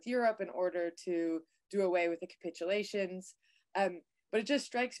century with Europe in order to do away with the capitulations. But it just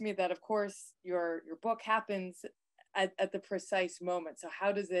strikes me that, of course, your book happens at the precise moment. So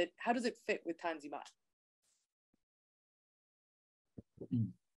how does it fit with Tanzimat?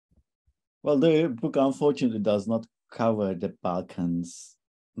 Well, the book unfortunately does not cover the Balkans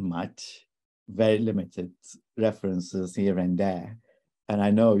much, very limited references here and there. And I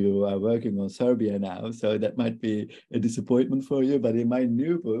know you are working on Serbia now, so that might be a disappointment for you. But in my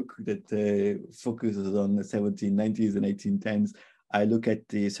new book that focuses on the 1790s and 1810s, I look at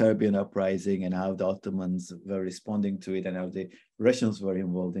the Serbian uprising and how the Ottomans were responding to it and how the Russians were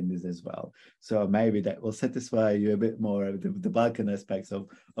involved in this as well. So maybe that will satisfy you a bit more of the Balkan aspects of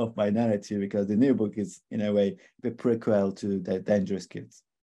my narrative, because the new book is, in a way, the prequel to the Dangerous Gifts.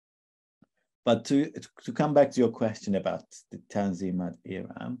 But to come back to your question about the Tanzimat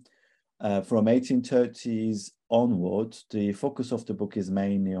era, From 1830s onward, the focus of the book is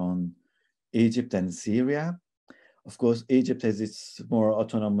mainly on Egypt and Syria. Of course, Egypt has its more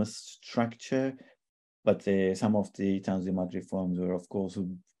autonomous structure, but some of the Tanzimat reforms were, of course,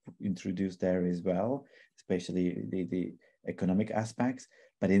 introduced there as well, especially the economic aspects.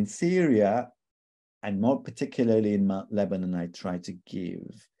 But in Syria, and more particularly in Lebanon, I try to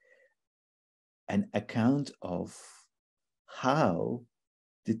give an account of how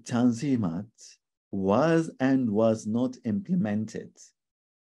the Tanzimat was and was not implemented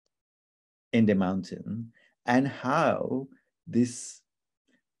in the mountain, and how this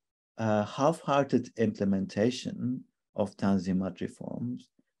half-hearted implementation of Tanzimat reforms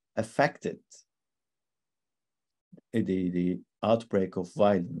affected the outbreak of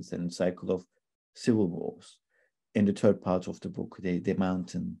violence and cycle of civil wars in the third part of the book, the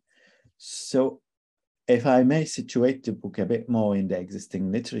mountain. So if I may situate the book a bit more in the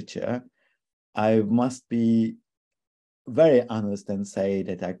existing literature, I must be very honest and say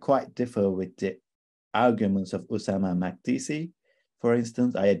that I quite differ with the arguments of Osama Makdisi. For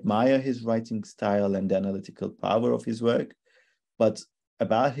instance, I admire his writing style and the analytical power of his work, but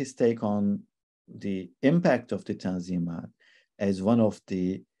about his take on the impact of the Tanzimat as one of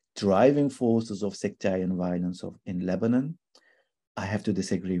the driving forces of sectarian violence in Lebanon, I have to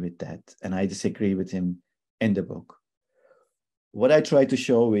disagree with that, and I disagree with him in the book. What I try to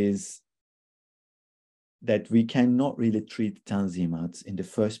show is that we cannot really treat Tanzimat in the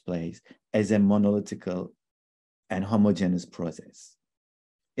first place as a monolithical and homogeneous process.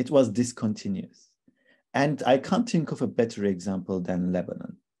 It was discontinuous. And I can't think of a better example than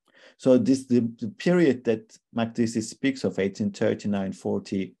Lebanon. So the period that Makdisi speaks of,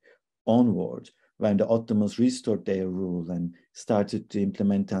 1839-40 onward, when the Ottomans restored their rule and started to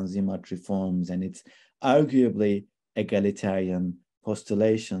implement Tanzimat reforms, and its arguably egalitarian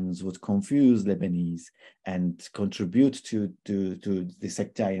postulations would confuse Lebanese and contribute to the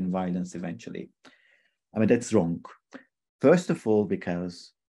sectarian violence eventually. I mean, that's wrong. First of all,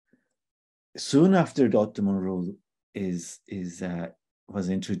 because soon after the Ottoman rule was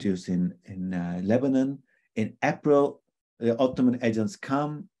introduced in Lebanon, in April, the Ottoman agents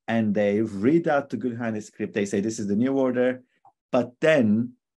come and they read out the Gülhane script. They say, this is the new order. But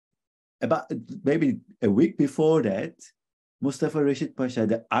then, about maybe a week before that, Mustafa Reşit Pasha,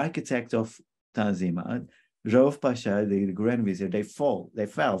 the architect of Tanzimat, Rauf Pasha, the Grand Vizier, they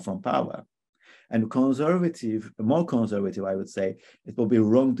fell from power. And more conservative, I would say, it would be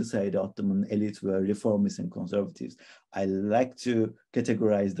wrong to say the Ottoman elites were reformists and conservatives. I like to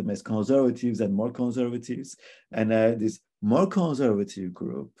categorize them as conservatives and more conservatives. And this more conservative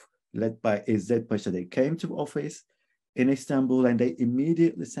group, led by İzzet Pasha, they came to office in Istanbul, and they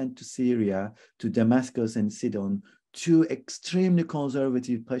immediately sent to Syria, to Damascus and Sidon, two extremely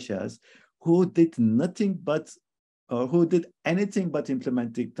conservative pashas who did anything but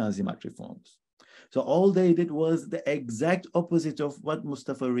implementing Tanzimat reforms. So all they did was the exact opposite of what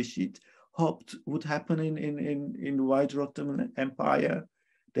Mustafa Reşit hoped would happen in wider Ottoman Empire.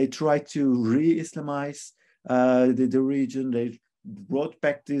 They tried to re-Islamize the region. They brought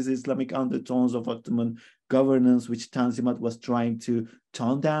back these Islamic undertones of Ottoman governance, which Tanzimat was trying to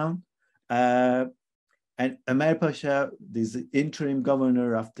tone down. And Ömer Pasha, this interim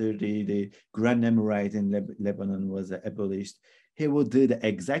governor after the Grand Emirate in Lebanon was abolished, he would do the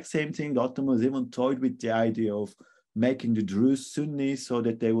exact same thing. The Ottomans even toyed with the idea of making the Druze Sunni so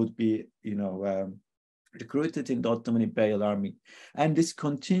that they would be, recruited in the Ottoman Imperial Army. And this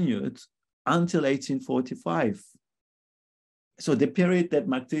continued until 1845. So the period that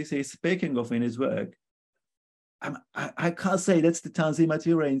Makdisi is speaking of in his work, I can't say that's the Tanzimat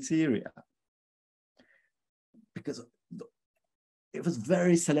era in Syria, because it was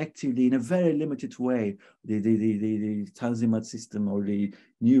very selectively, in a very limited way, the Tanzimat system or the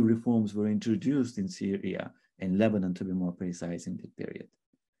new reforms were introduced in Syria and Lebanon, to be more precise, in that period.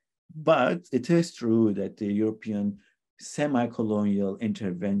 But it is true that the European semi-colonial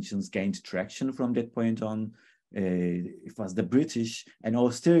interventions gained traction from that point on. It was the British and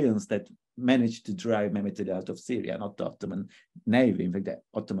Austrians that managed to drive Mehmet Ali out of Syria, not the Ottoman Navy. In fact, the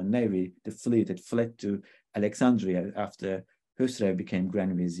Ottoman Navy, the fleet, had fled to Alexandria after Hüsrev became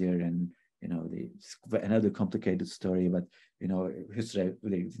Grand Vizier, and another complicated story. But Hüsrev,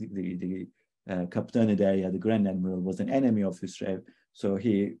 the Kaptan Derya, the Grand Admiral, was an enemy of Hüsrev, so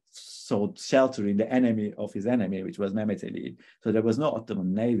he sought shelter in the enemy of his enemy, which was Mehmet Ali. So there was no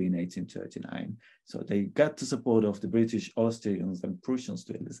Ottoman Navy in 1839. So they got the support of the British, Austrians, and Prussians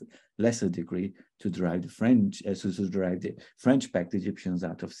to a lesser degree to drive the French, to drive the French-backed Egyptians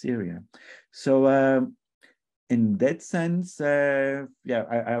out of Syria. So in that sense, yeah,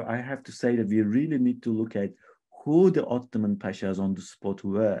 I have to say that we really need to look at who the Ottoman pashas on the spot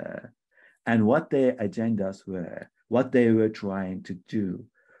were and what their agendas were, what they were trying to do.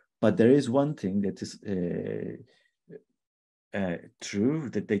 But there is one thing that is true,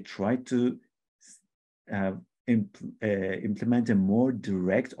 that they tried to implement a more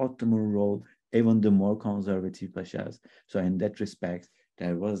direct Ottoman role, even the more conservative pashas. So in that respect,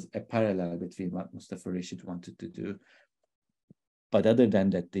 there was a parallel between what Mustafa Rashid wanted to do. But other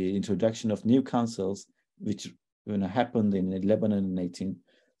than that, the introduction of new councils, which happened in Lebanon in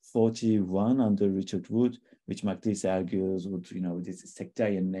 1841 under Richard Wood, which Makdisi argues would, this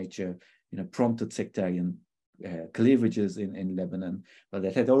sectarian nature, prompted sectarian cleavages in Lebanon. But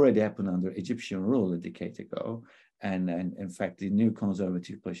that had already happened under Egyptian rule a decade ago. And in fact, the new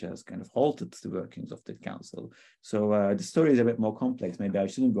conservative pashas kind of halted the workings of the council. So the story is a bit more complex. Maybe I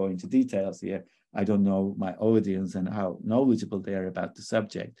shouldn't go into details here. I don't know my audience and how knowledgeable they are about the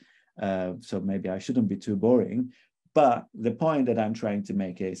subject. So maybe I shouldn't be too boring. But the point that I'm trying to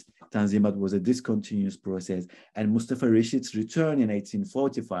make is Tanzimat was a discontinuous process, and Mustafa Rashid's return in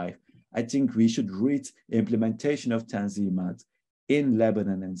 1845, I think we should read implementation of Tanzimat in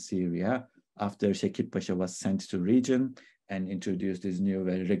Lebanon and Syria after Shakib Pasha was sent to region and introduced these new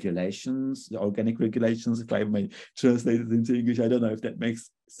regulations, the organic regulations, if I may translate it into English. I don't know if that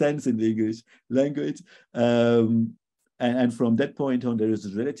makes sense in the English language. And from that point on, there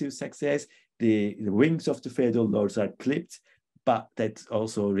is relative success. The wings of the feudal lords are clipped, but that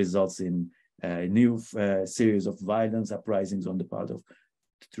also results in a new series of violence uprisings on the part of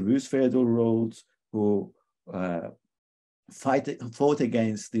the Rus feudal lords who fought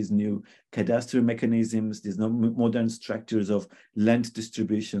against these new cadastral mechanisms, these modern structures of land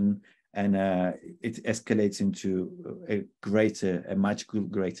distribution, and it escalates into a much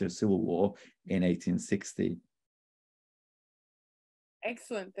greater civil war in 1860.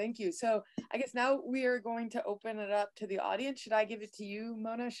 Excellent, thank you. So I guess now we are going to open it up to the audience. Should I give it to you,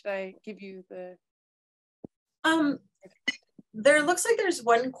 Mona? Should I give you the... There looks like there's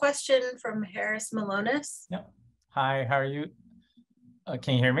one question from Harris Malonis. Yeah. Hi, how are you?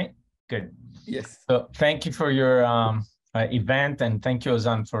 Can you hear me? Good. Yes. So thank you for your event, and thank you,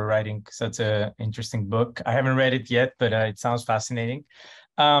 Ozan, for writing such an interesting book. I haven't read it yet, but it sounds fascinating.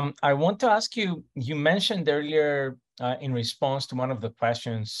 I want to ask you, you mentioned earlier in response to one of the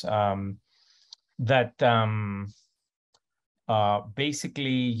questions that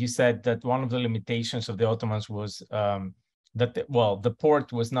basically you said that one of the limitations of the Ottomans was that, the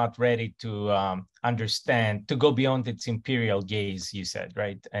port was not ready to understand, to go beyond its imperial gaze, you said,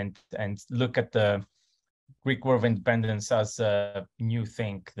 right? And look at the Greek War of Independence as a new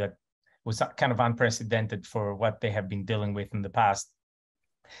thing that was kind of unprecedented for what they have been dealing with in the past.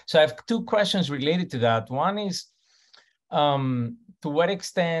 So I have two questions related to that. One is, to what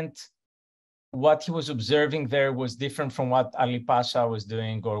extent what he was observing there was different from what Ali Pasha was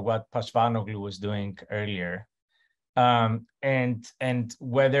doing or what Pashvanoglu was doing earlier? And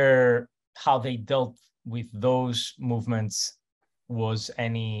whether how they dealt with those movements was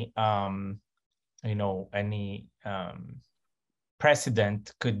any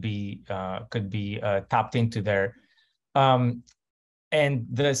precedent could be tapped into there. And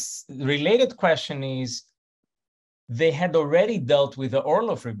this related question is, they had already dealt with the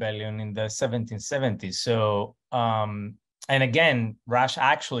Orlov Rebellion in the 1770s. So, and again,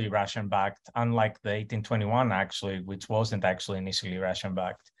 actually Russian-backed, unlike the 1821, actually, which wasn't actually initially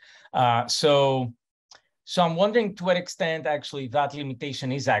Russian-backed. So I'm wondering to what extent actually that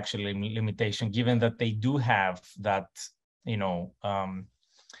limitation is actually a limitation, given that they do have that,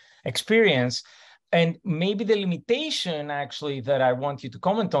 experience. And maybe the limitation actually that I want you to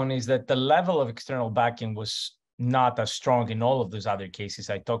comment on is that the level of external backing was not as strong in all of those other cases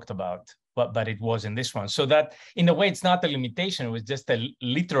I talked about, but it was in this one. So that in a way, it's not a limitation, it was just a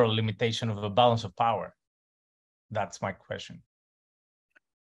literal limitation of a balance of power. That's my question.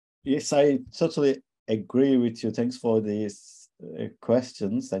 Yes, I totally agree with you. Thanks for these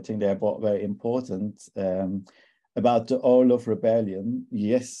questions. I think they are both very important. About the Orlov Rebellion,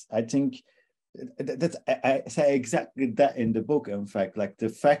 yes, I think I say exactly that in the book. In fact, like the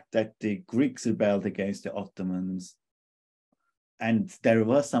fact that the Greeks rebelled against the Ottomans and there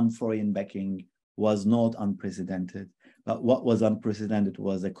was some foreign backing was not unprecedented. But what was unprecedented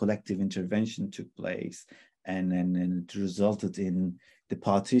was a collective intervention took place, and it resulted in the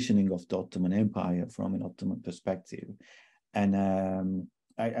partitioning of the Ottoman Empire from an Ottoman perspective. And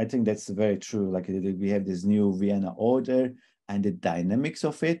I think that's very true. Like we have this new Vienna order and the dynamics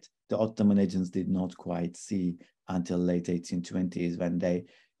of it, the Ottoman agents did not quite see until late 1820s when they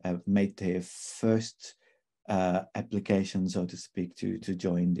made their first application, so to speak, to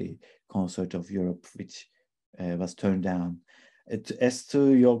join the Consort of Europe, which was turned down. As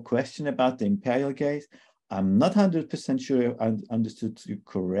to your question about the imperial gaze, I'm not 100% sure I understood you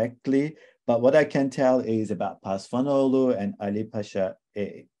correctly, but what I can tell is about Pasvanoğlu and Ali Pasha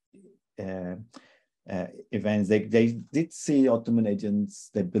events. They did see Ottoman agents.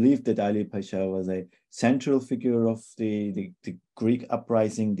 They believed that Ali Pasha was a central figure of the Greek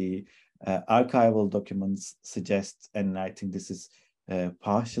uprising. The archival documents suggest, and I think this is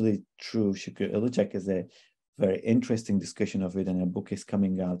partially true. Şükrü Ilıcak has a very interesting discussion of it, and a book is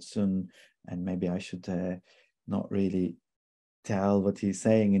coming out soon. And maybe I should not really tell what he's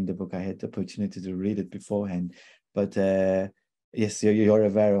saying in the book. I had the opportunity to read it beforehand, but yes, you're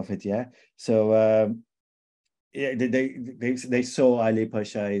aware of it, yeah. So yeah, they saw Ali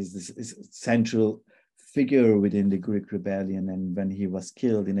Pasha as this central figure within the Greek rebellion, and when he was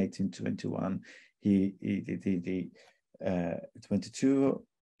killed in 1821, he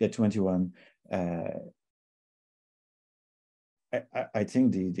 21. I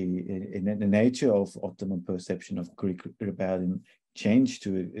think the nature of Ottoman perception of Greek rebellion changed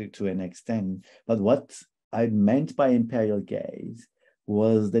to an extent. But what I meant by imperial gaze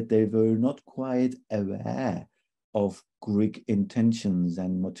was that they were not quite aware of Greek intentions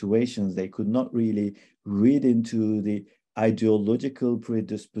and motivations. They could not really read into the ideological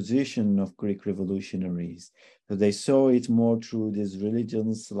predisposition of Greek revolutionaries. So they saw it more through this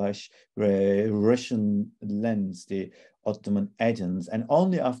religion/Russian lens, the Ottoman agents. And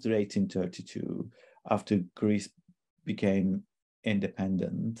only after 1832, after Greece became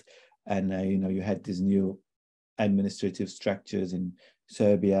independent, and you had these new administrative structures in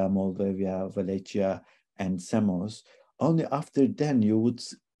Serbia, Moldavia, Wallachia, and Samos, only after then you would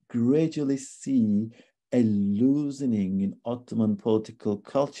gradually see a loosening in Ottoman political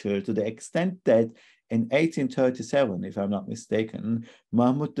culture, to the extent that in 1837, if I'm not mistaken,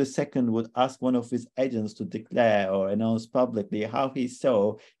 Mahmud II would ask one of his agents to declare or announce publicly how he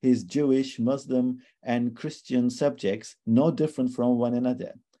saw his Jewish, Muslim, and Christian subjects no different from one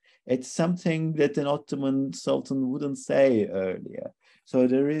another. It's something that an Ottoman Sultan wouldn't say earlier. So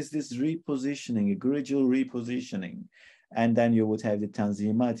there is this repositioning, a gradual repositioning. And then you would have the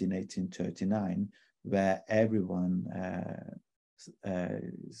Tanzimat in 1839, where everyone,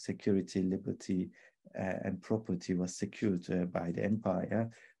 security, liberty, and property was secured by the empire.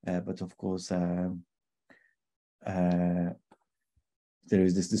 But of course, there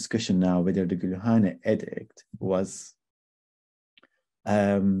is this discussion now whether the Gülhane Edict was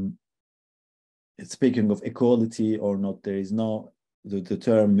speaking of equality or not. There is no, the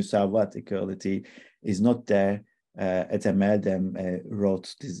term Musawat, equality, is not there. Aimee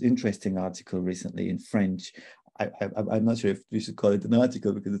wrote this interesting article recently in French. I'm not sure if we should call it an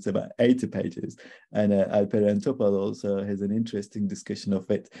article because it's about 80 pages. And Alperen Topal also has an interesting discussion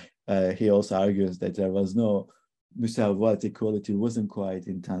of it. He also argues that there was no Musawat, equality wasn't quite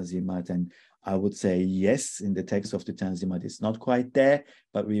in Tanzimat. And I would say yes, in the text of the Tanzimat, it's not quite there,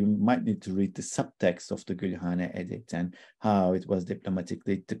 but we might need to read the subtext of the Gülhane Edict and how it was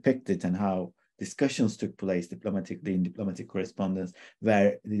diplomatically depicted and how discussions took place diplomatically in diplomatic correspondence,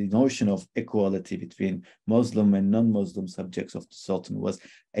 where the notion of equality between Muslim and non-Muslim subjects of the Sultan was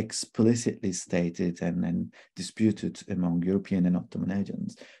explicitly stated and disputed among European and Ottoman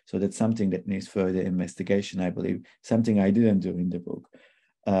agents. So that's something that needs further investigation, I believe, something I didn't do in the book.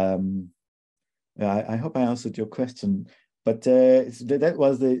 I hope I answered your question, but that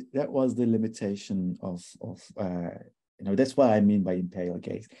was the limitation of that's what I mean by imperial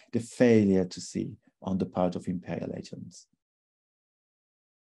gaze, the failure to see on the part of imperial agents.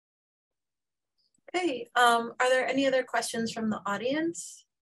 Okay, are there any other questions from the audience?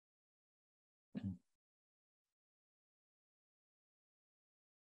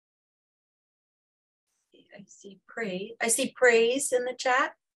 I see praise in the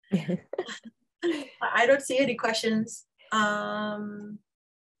chat. I don't see any questions. I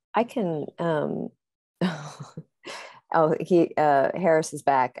can oh, Harris is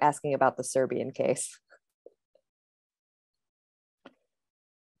back asking about the Serbian case,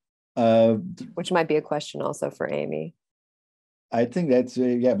 which might be a question also for Aimee. I think that's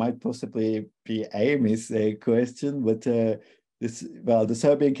might possibly be Aimee's question, but the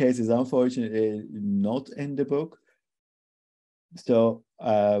Serbian case is unfortunately not in the book, so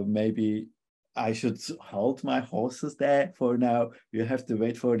maybe I should hold my horses there for now. You have to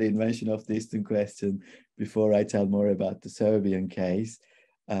wait for the invention of the Eastern question before I tell more about the Serbian case.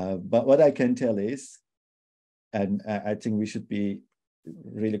 But what I can tell is, and I think we should be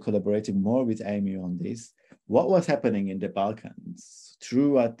really collaborating more with Aimee on this, what was happening in the Balkans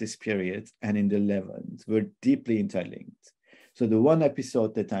throughout this period and in the Levant were deeply interlinked. So the one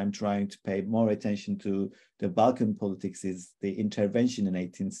episode that I'm trying to pay more attention to the Balkan politics is the intervention in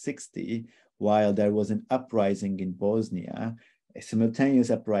 1860, while there was an uprising in Bosnia. A simultaneous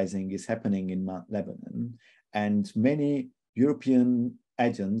uprising is happening in Mount Lebanon, and many European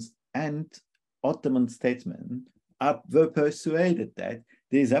agents and Ottoman statesmen were persuaded that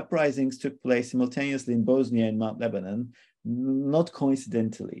these uprisings took place simultaneously in Bosnia and Mount Lebanon, not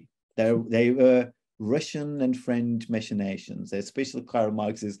coincidentally. They were Russian and French machinations, especially Karl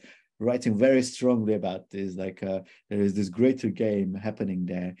Marx is writing very strongly about this, like there is this greater game happening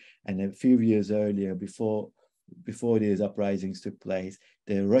there. And a few years earlier, before these uprisings took place,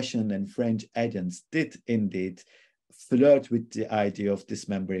 the Russian and French agents did indeed flirt with the idea of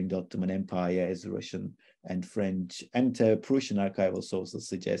dismembering the Ottoman Empire, as Russian and French and Prussian archival sources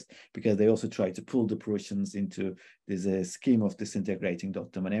suggest, because they also tried to pull the Prussians into this scheme of disintegrating the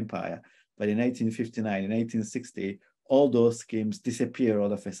Ottoman Empire. But in 1859 and 1860, all those schemes disappear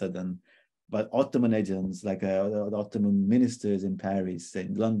all of a sudden. But Ottoman agents, like the Ottoman ministers in Paris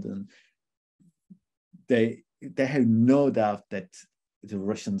and London, they had no doubt that the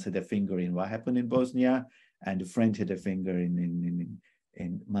Russians had a finger in what happened in Bosnia, and the French had a finger in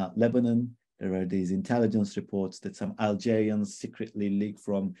Mount Lebanon. There are these intelligence reports that some Algerians secretly leaked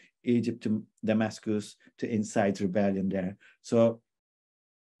from Egypt to Damascus to incite rebellion there. So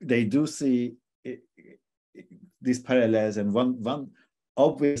they do see these parallels, and one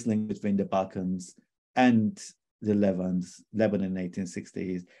obvious link between the Balkans and the Lebanon in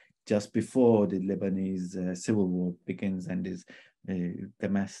 1860s, just before the Lebanese civil war begins and the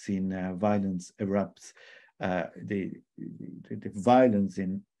Damascene violence erupts. The violence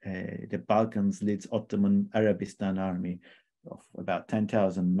in the Balkans leads Ottoman Arabistan army of about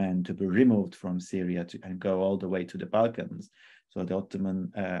 10,000 men to be removed from Syria and go all the way to the Balkans. So the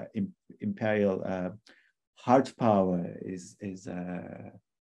Ottoman imperial hard power is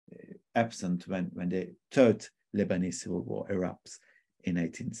absent when the third Lebanese civil war erupts in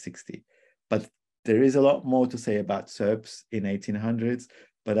 1860. But there is a lot more to say about Serbs in 1800s,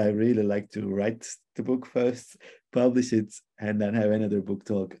 but I really like to write the book first, publish it, and then have another book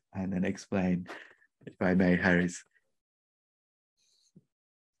talk and then explain, if I may, Harris.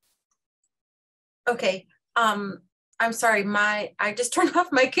 Okay. I'm sorry, I just turned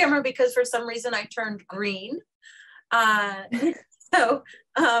off my camera because for some reason I turned green. So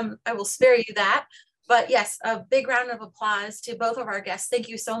I will spare you that. But yes, a big round of applause to both of our guests. Thank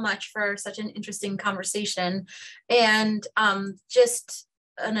you so much for such an interesting conversation. And just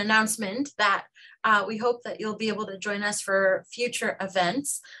an announcement that we hope that you'll be able to join us for future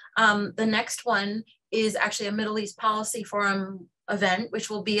events. The next one is actually a Middle East Policy Forum event, which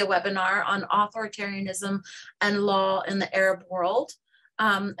will be a webinar on authoritarianism and law in the Arab world.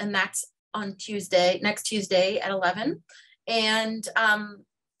 And that's on next Tuesday at 11. And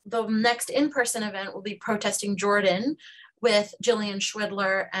the next in-person event will be Protesting Jordan with Jillian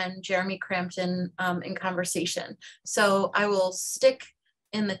Schwidler and Jeremy Crampton in conversation. So I will stick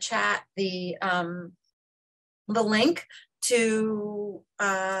in the chat the link to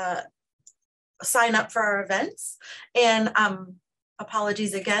sign up for our events. And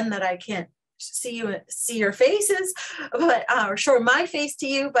apologies again that I can't see your faces, but or show my face to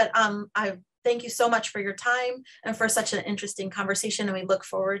you. But I thank you so much for your time and for such an interesting conversation, and we look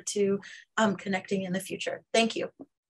forward to connecting in the future. Thank you.